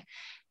purchasing.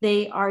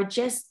 They are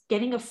just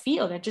getting a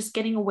feel. They're just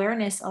getting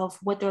awareness of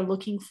what they're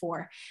looking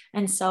for.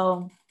 And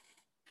so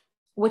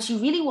what you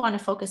really want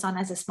to focus on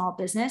as a small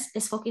business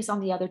is focus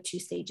on the other 2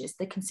 stages,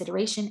 the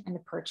consideration and the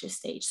purchase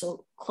stage.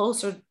 So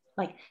closer,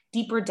 like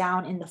deeper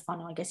down in the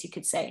funnel, I guess you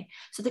could say.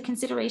 So the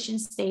consideration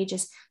stage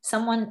is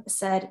someone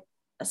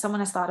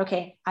has thought,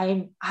 okay,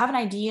 I have an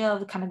idea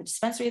of the kind of the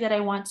dispensary that I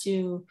want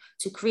to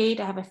create.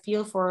 I have a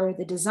feel for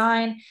the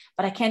design,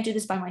 but I can't do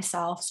this by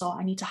myself. So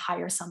I need to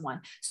hire someone.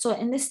 So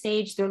in this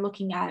stage, they're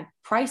looking at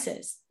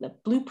prices, the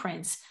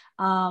blueprints.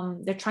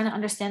 They're trying to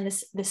understand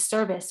this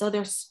service. So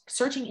they're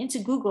searching into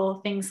Google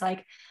things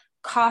like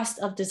cost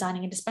of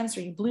designing a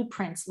dispensary,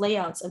 blueprints,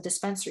 layouts of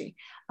dispensary,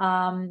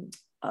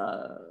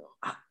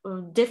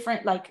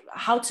 different, like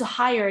how to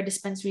hire a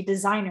dispensary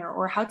designer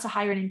or how to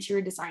hire an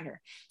interior designer.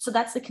 So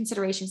that's the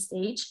consideration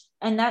stage.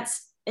 And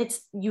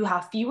you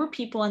have fewer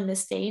people in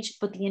this stage,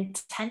 but the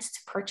intent to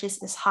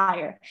purchase is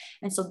higher.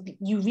 And so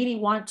you really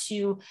want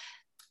to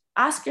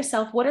ask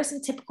yourself, what are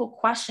some typical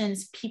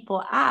questions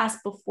people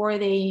ask before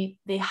they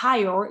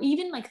hire, or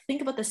even like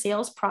think about the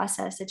sales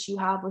process that you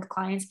have with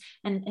clients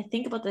and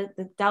think about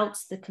the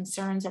doubts, the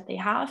concerns that they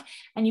have.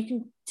 And you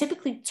can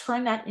typically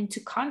turn that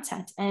into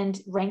content and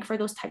rank for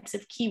those types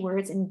of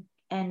keywords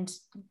and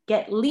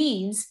get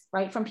leads,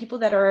 right, from people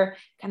that are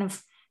kind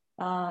of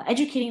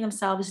educating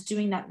themselves,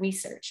 doing that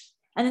research.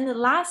 And then the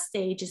last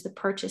stage is the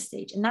purchase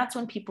stage. And that's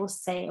when people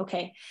say,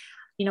 okay,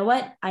 you know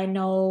what? I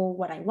know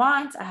what I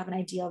want. I have an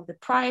idea of the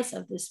price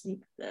of this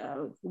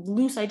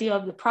loose idea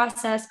of the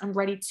process. I'm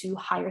ready to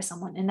hire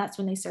someone. And that's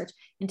when they search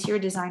interior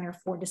designer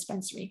for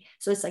dispensary.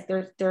 So it's like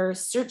their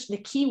search, the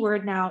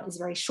keyword now is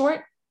very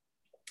short,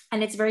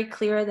 and it's very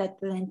clear that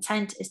the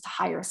intent is to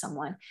hire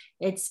someone.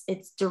 It's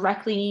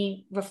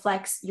directly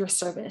reflects your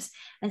service.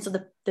 And so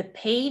the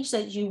page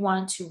that you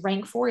want to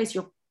rank for is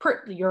your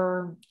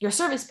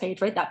service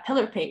page, right? That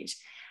pillar page.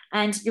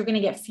 And you're going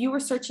to get fewer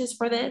searches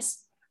for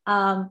this.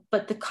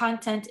 But the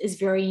content is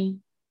very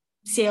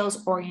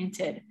sales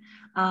oriented.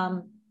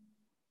 And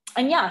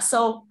yeah,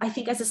 so I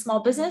think as a small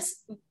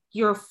business,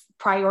 your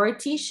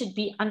priority should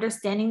be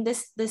understanding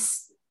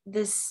these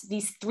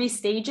 3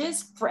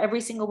 stages for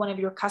every single one of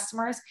your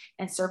customers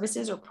and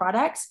services or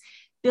products,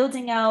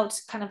 building out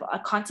kind of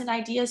content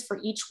ideas for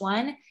each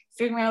one,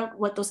 figuring out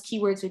what those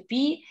keywords would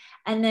be,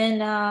 and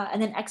then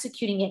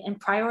executing it and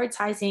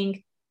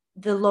prioritizing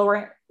the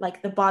lower,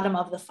 like the bottom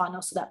of the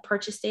funnel. So that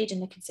purchase stage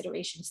and the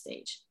consideration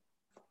stage.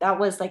 That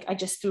was like, I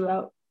just threw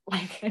out,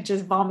 like I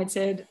just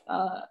vomited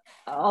a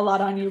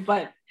lot on you,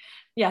 but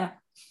yeah.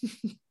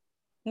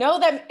 No,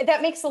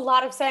 that makes a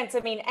lot of sense.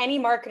 I mean, any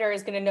marketer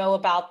is going to know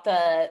about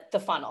the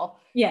funnel.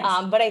 Yes.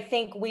 But I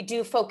think we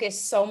do focus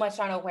so much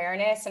on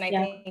awareness. And I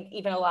think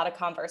even a lot of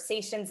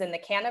conversations in the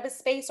cannabis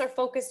space are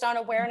focused on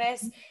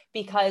awareness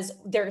because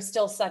there's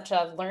still such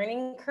a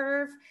learning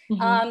curve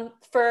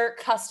for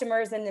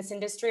customers in this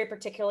industry,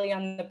 particularly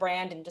on the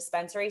brand and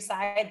dispensary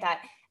side,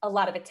 that a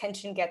lot of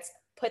attention gets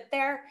put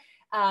there.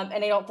 And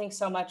I don't think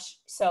so much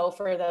so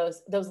for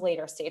those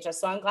later stages.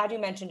 So I'm glad you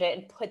mentioned it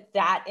and put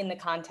that in the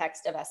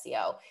context of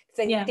SEO,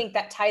 because I think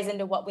that ties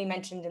into what we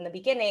mentioned in the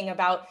beginning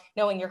about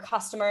knowing your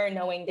customer,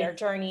 knowing their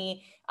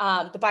journey,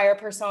 the buyer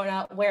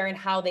persona, where and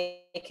how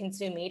they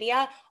consume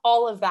media.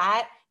 All of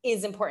that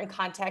is important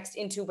context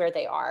into where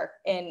they are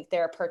in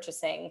their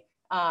purchasing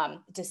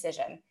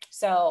decision.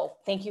 So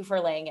thank you for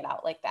laying it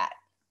out like that.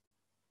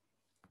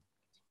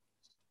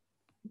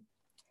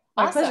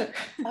 My awesome. pleasure.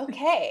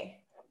 Okay.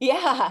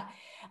 Yeah.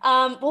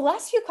 Well,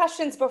 last few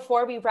questions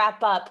before we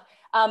wrap up.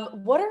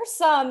 What are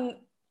some,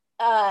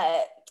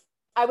 I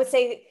would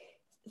say,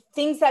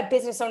 things that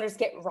business owners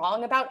get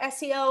wrong about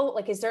SEO?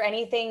 Like, is there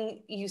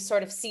anything you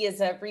sort of see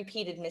as a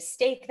repeated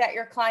mistake that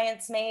your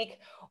clients make,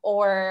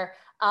 or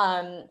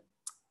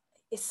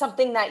is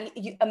something that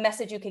a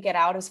message you could get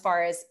out as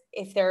far as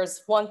if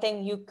there's one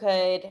thing you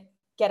could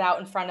get out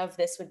in front of,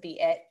 this would be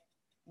it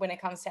when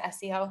it comes to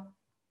SEO?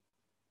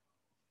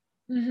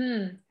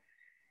 Mm-hmm.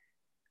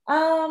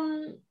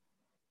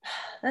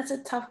 That's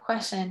a tough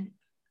question.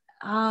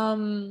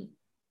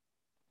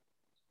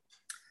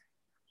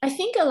 I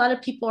think a lot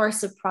of people are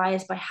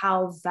surprised by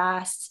how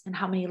vast and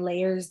how many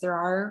layers there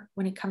are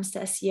when it comes to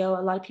SEO.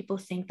 A lot of people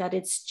think that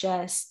it's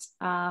just,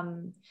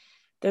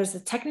 there's a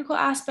technical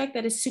aspect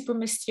that is super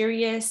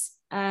mysterious.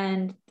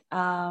 And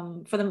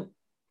for them,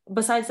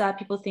 besides that,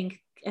 people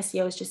think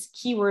SEO is just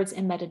keywords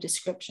and meta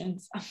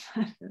descriptions.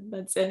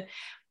 That's it.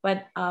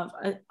 But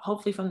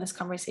hopefully from this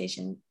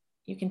conversation,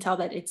 you can tell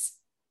that it's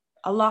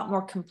a lot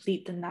more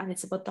complete than that.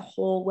 It's about the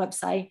whole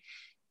website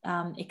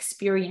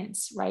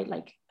experience, right?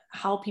 Like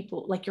how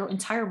people, like your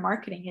entire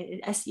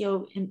marketing,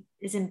 SEO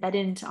is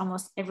embedded into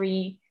almost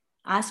every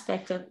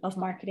aspect of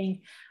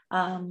marketing.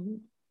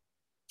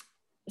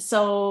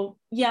 So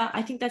yeah,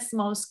 I think that's the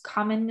most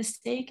common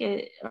mistake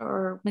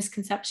or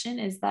misconception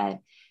is that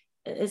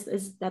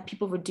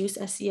people reduce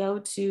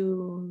SEO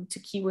to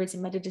keywords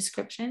and meta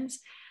descriptions.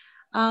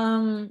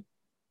 I'm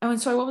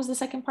sorry, what was the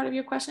second part of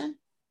your question?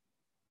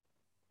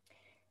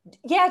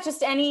 Yeah,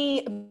 just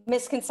any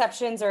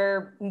misconceptions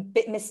or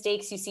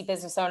mistakes you see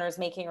business owners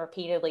making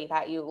repeatedly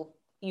that you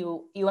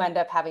end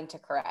up having to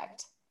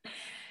correct.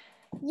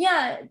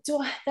 Yeah,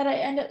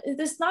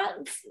 there's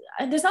not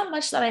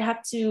much that I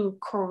have to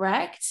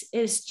correct.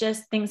 It's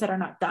just things that are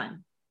not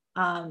done.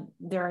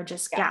 There are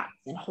just gaps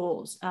and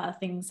holes,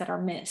 things that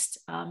are missed.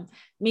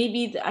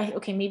 Maybe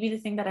the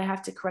thing that I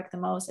have to correct the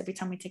most every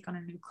time we take on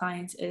a new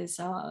client is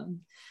the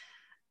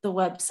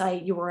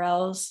website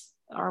URLs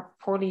are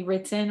poorly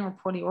written or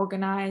poorly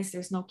organized.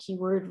 There's no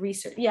keyword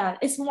research. Yeah,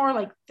 it's more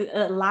like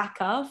the lack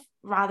of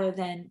rather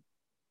than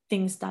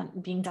things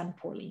being done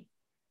poorly.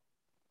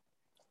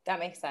 That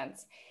makes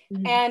sense.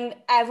 Mm-hmm. And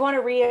I want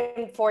to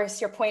reinforce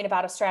your point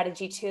about a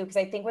strategy too, because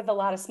I think with a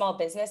lot of small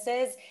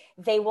businesses,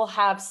 they will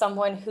have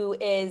someone who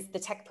is the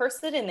tech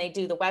person and they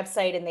do the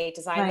website and they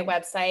design the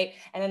website.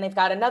 And then they've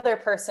got another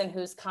person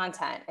who's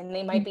content and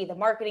they might be the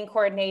marketing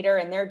coordinator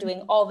and they're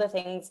doing all the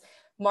things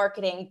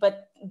marketing,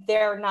 but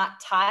they're not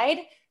tied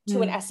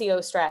to an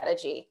SEO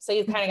strategy. So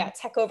you've kind of got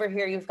tech over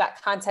here, you've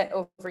got content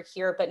over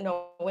here, but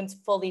no one's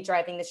fully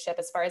driving the ship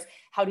as far as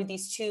how do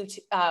these two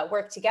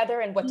work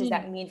together and what does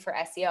that mean for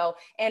SEO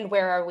and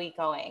where are we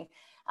going?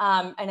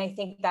 And I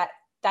think that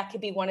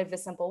could be one of the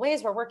simple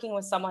ways we're working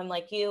with someone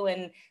like you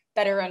and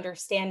better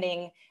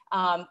understanding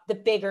the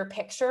bigger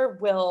picture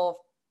will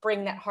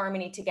bring that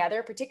harmony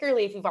together,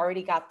 particularly if you've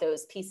already got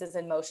those pieces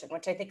in motion,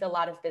 which I think a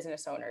lot of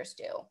business owners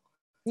do.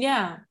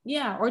 Yeah.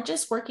 Or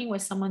just working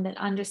with someone that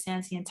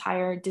understands the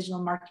entire digital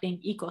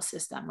marketing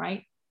ecosystem,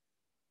 right?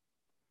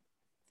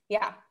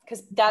 Yeah,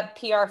 because that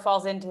PR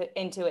falls into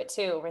it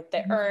too, with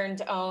the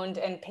earned, owned,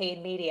 and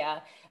paid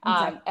media.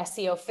 Exactly.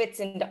 SEO fits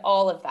into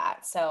all of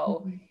that.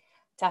 So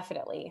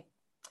definitely.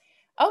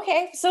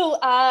 Okay, so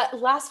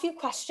last few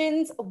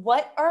questions.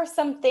 What are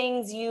some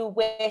things you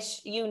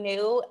wish you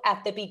knew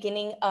at the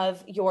beginning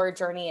of your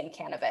journey in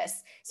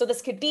cannabis? So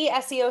this could be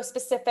SEO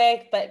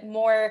specific, but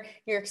more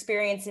your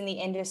experience in the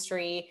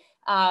industry.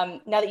 Now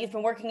that you've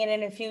been working in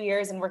it a few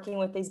years and working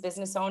with these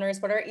business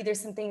owners, what are either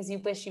some things you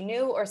wish you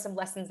knew or some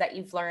lessons that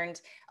you've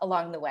learned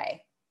along the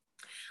way?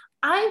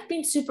 I've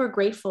been super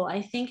grateful.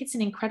 I think it's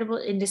an incredible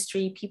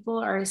industry. People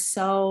are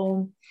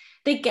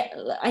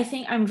I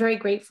think I'm very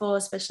grateful,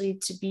 especially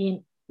to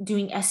be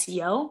doing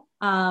SEO.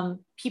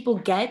 People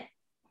get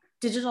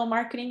digital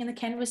marketing in the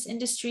cannabis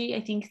industry.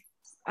 I think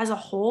as a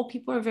whole,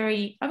 people are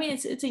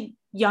it's a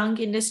young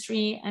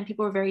industry and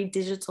people are very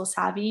digital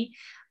savvy.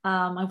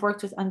 I've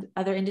worked with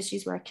other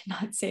industries where I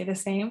cannot say the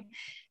same.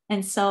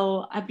 And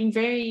so I've been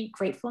very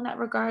grateful in that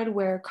regard,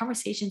 where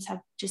conversations have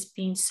just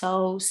been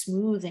so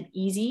smooth and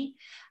easy.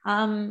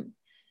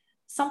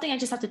 Something I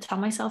just have to tell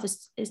myself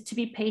is to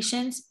be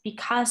patient,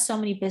 because so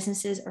many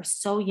businesses are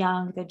so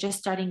young, they're just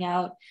starting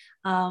out.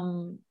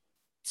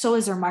 So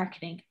is their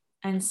marketing.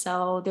 And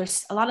so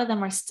there's a lot of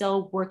them are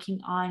still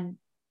working on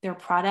their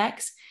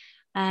products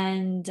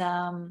and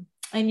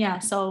yeah,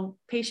 so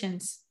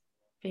patience,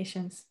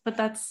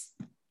 but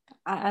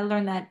I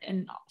learned that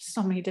in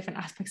so many different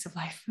aspects of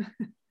life.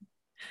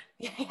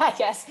 Yeah,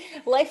 yes.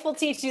 Life will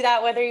teach you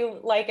that whether you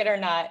like it or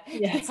not.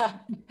 Yes.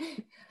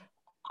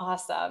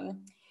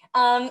 Awesome.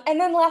 And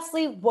then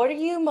lastly, what are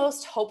you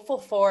most hopeful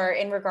for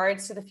in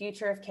regards to the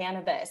future of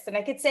cannabis? And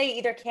I could say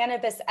either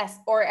cannabis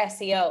or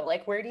SEO,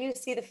 like where do you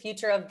see the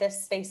future of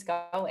this space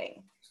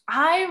going?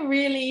 I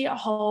really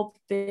hope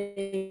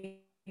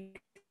they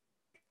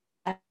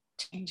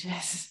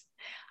changes.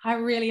 I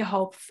really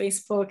hope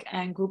Facebook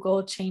and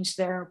Google change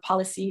their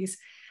policies,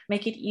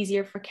 make it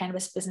easier for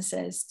cannabis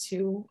businesses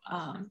to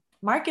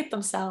market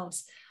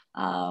themselves.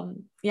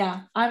 I'm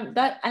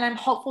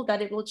hopeful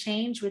that it will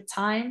change with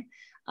time.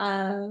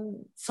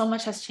 So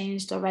much has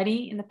changed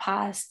already in the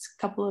past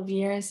couple of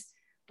years,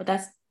 but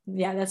that's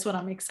what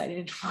I'm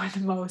excited for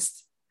the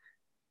most.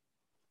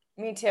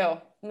 Me too.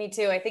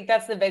 I think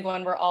that's the big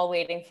one we're all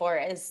waiting for,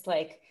 is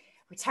like,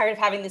 we're tired of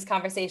having these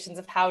conversations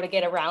of how to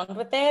get around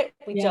with it.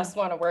 We just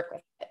want to work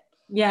with it.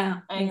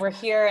 Yeah. And we're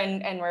here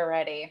and we're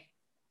ready.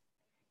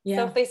 Yeah.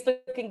 So Facebook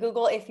and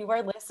Google, if you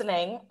are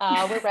listening,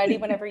 we're ready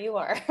whenever you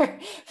are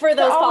for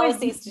those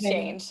policies to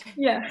change.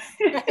 Yeah.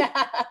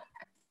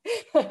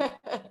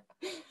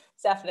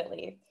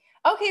 Definitely.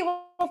 Okay,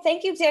 well,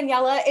 thank you,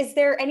 Daniela. Is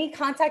there any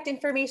contact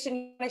information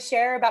you want to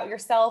share about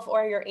yourself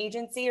or your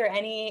agency, or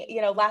any,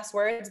 last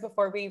words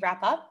before we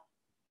wrap up?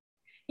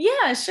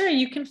 Yeah, sure.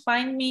 You can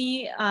find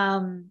me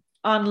on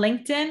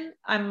LinkedIn.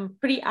 I'm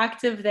pretty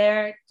active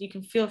there. You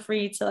can feel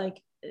free to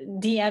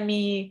DM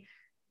me,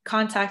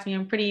 contact me.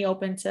 I'm pretty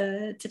open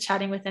to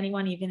chatting with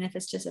anyone, even if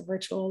it's just a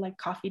virtual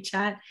coffee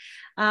chat.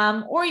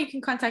 Or you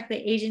can contact the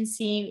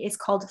agency. It's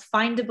called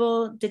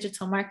Findable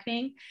Digital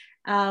Marketing.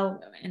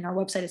 And our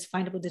website is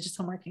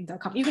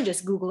findableDigitalMarketing.com. You can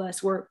just Google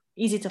us. We're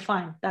easy to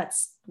find.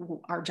 That's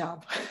our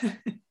job.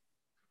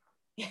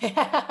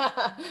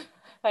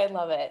 I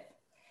love it.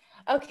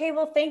 Okay,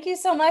 well, thank you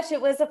so much.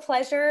 It was a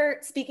pleasure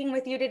speaking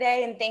with you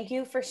today, and thank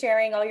you for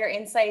sharing all your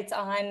insights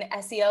on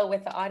SEO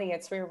with the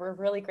audience. We're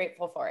really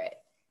grateful for it.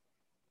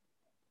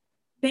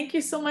 Thank you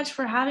so much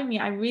for having me.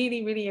 I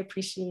really, really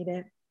appreciate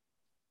it.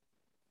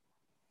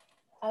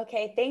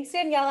 Okay, thanks,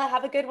 Daniela.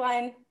 Have a good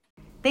one.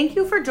 Thank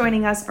you for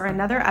joining us for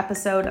another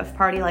episode of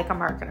Party Like a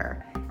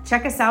Marketer.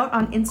 Check us out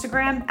on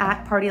Instagram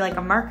at Party Like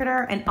a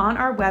Marketer and on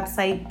our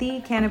website,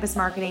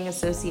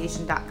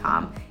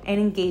 thecannabismarketingassociation.com,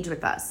 and engage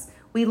with us.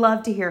 We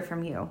love to hear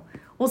from you.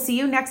 We'll see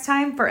you next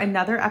time for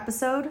another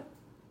episode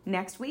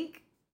next week.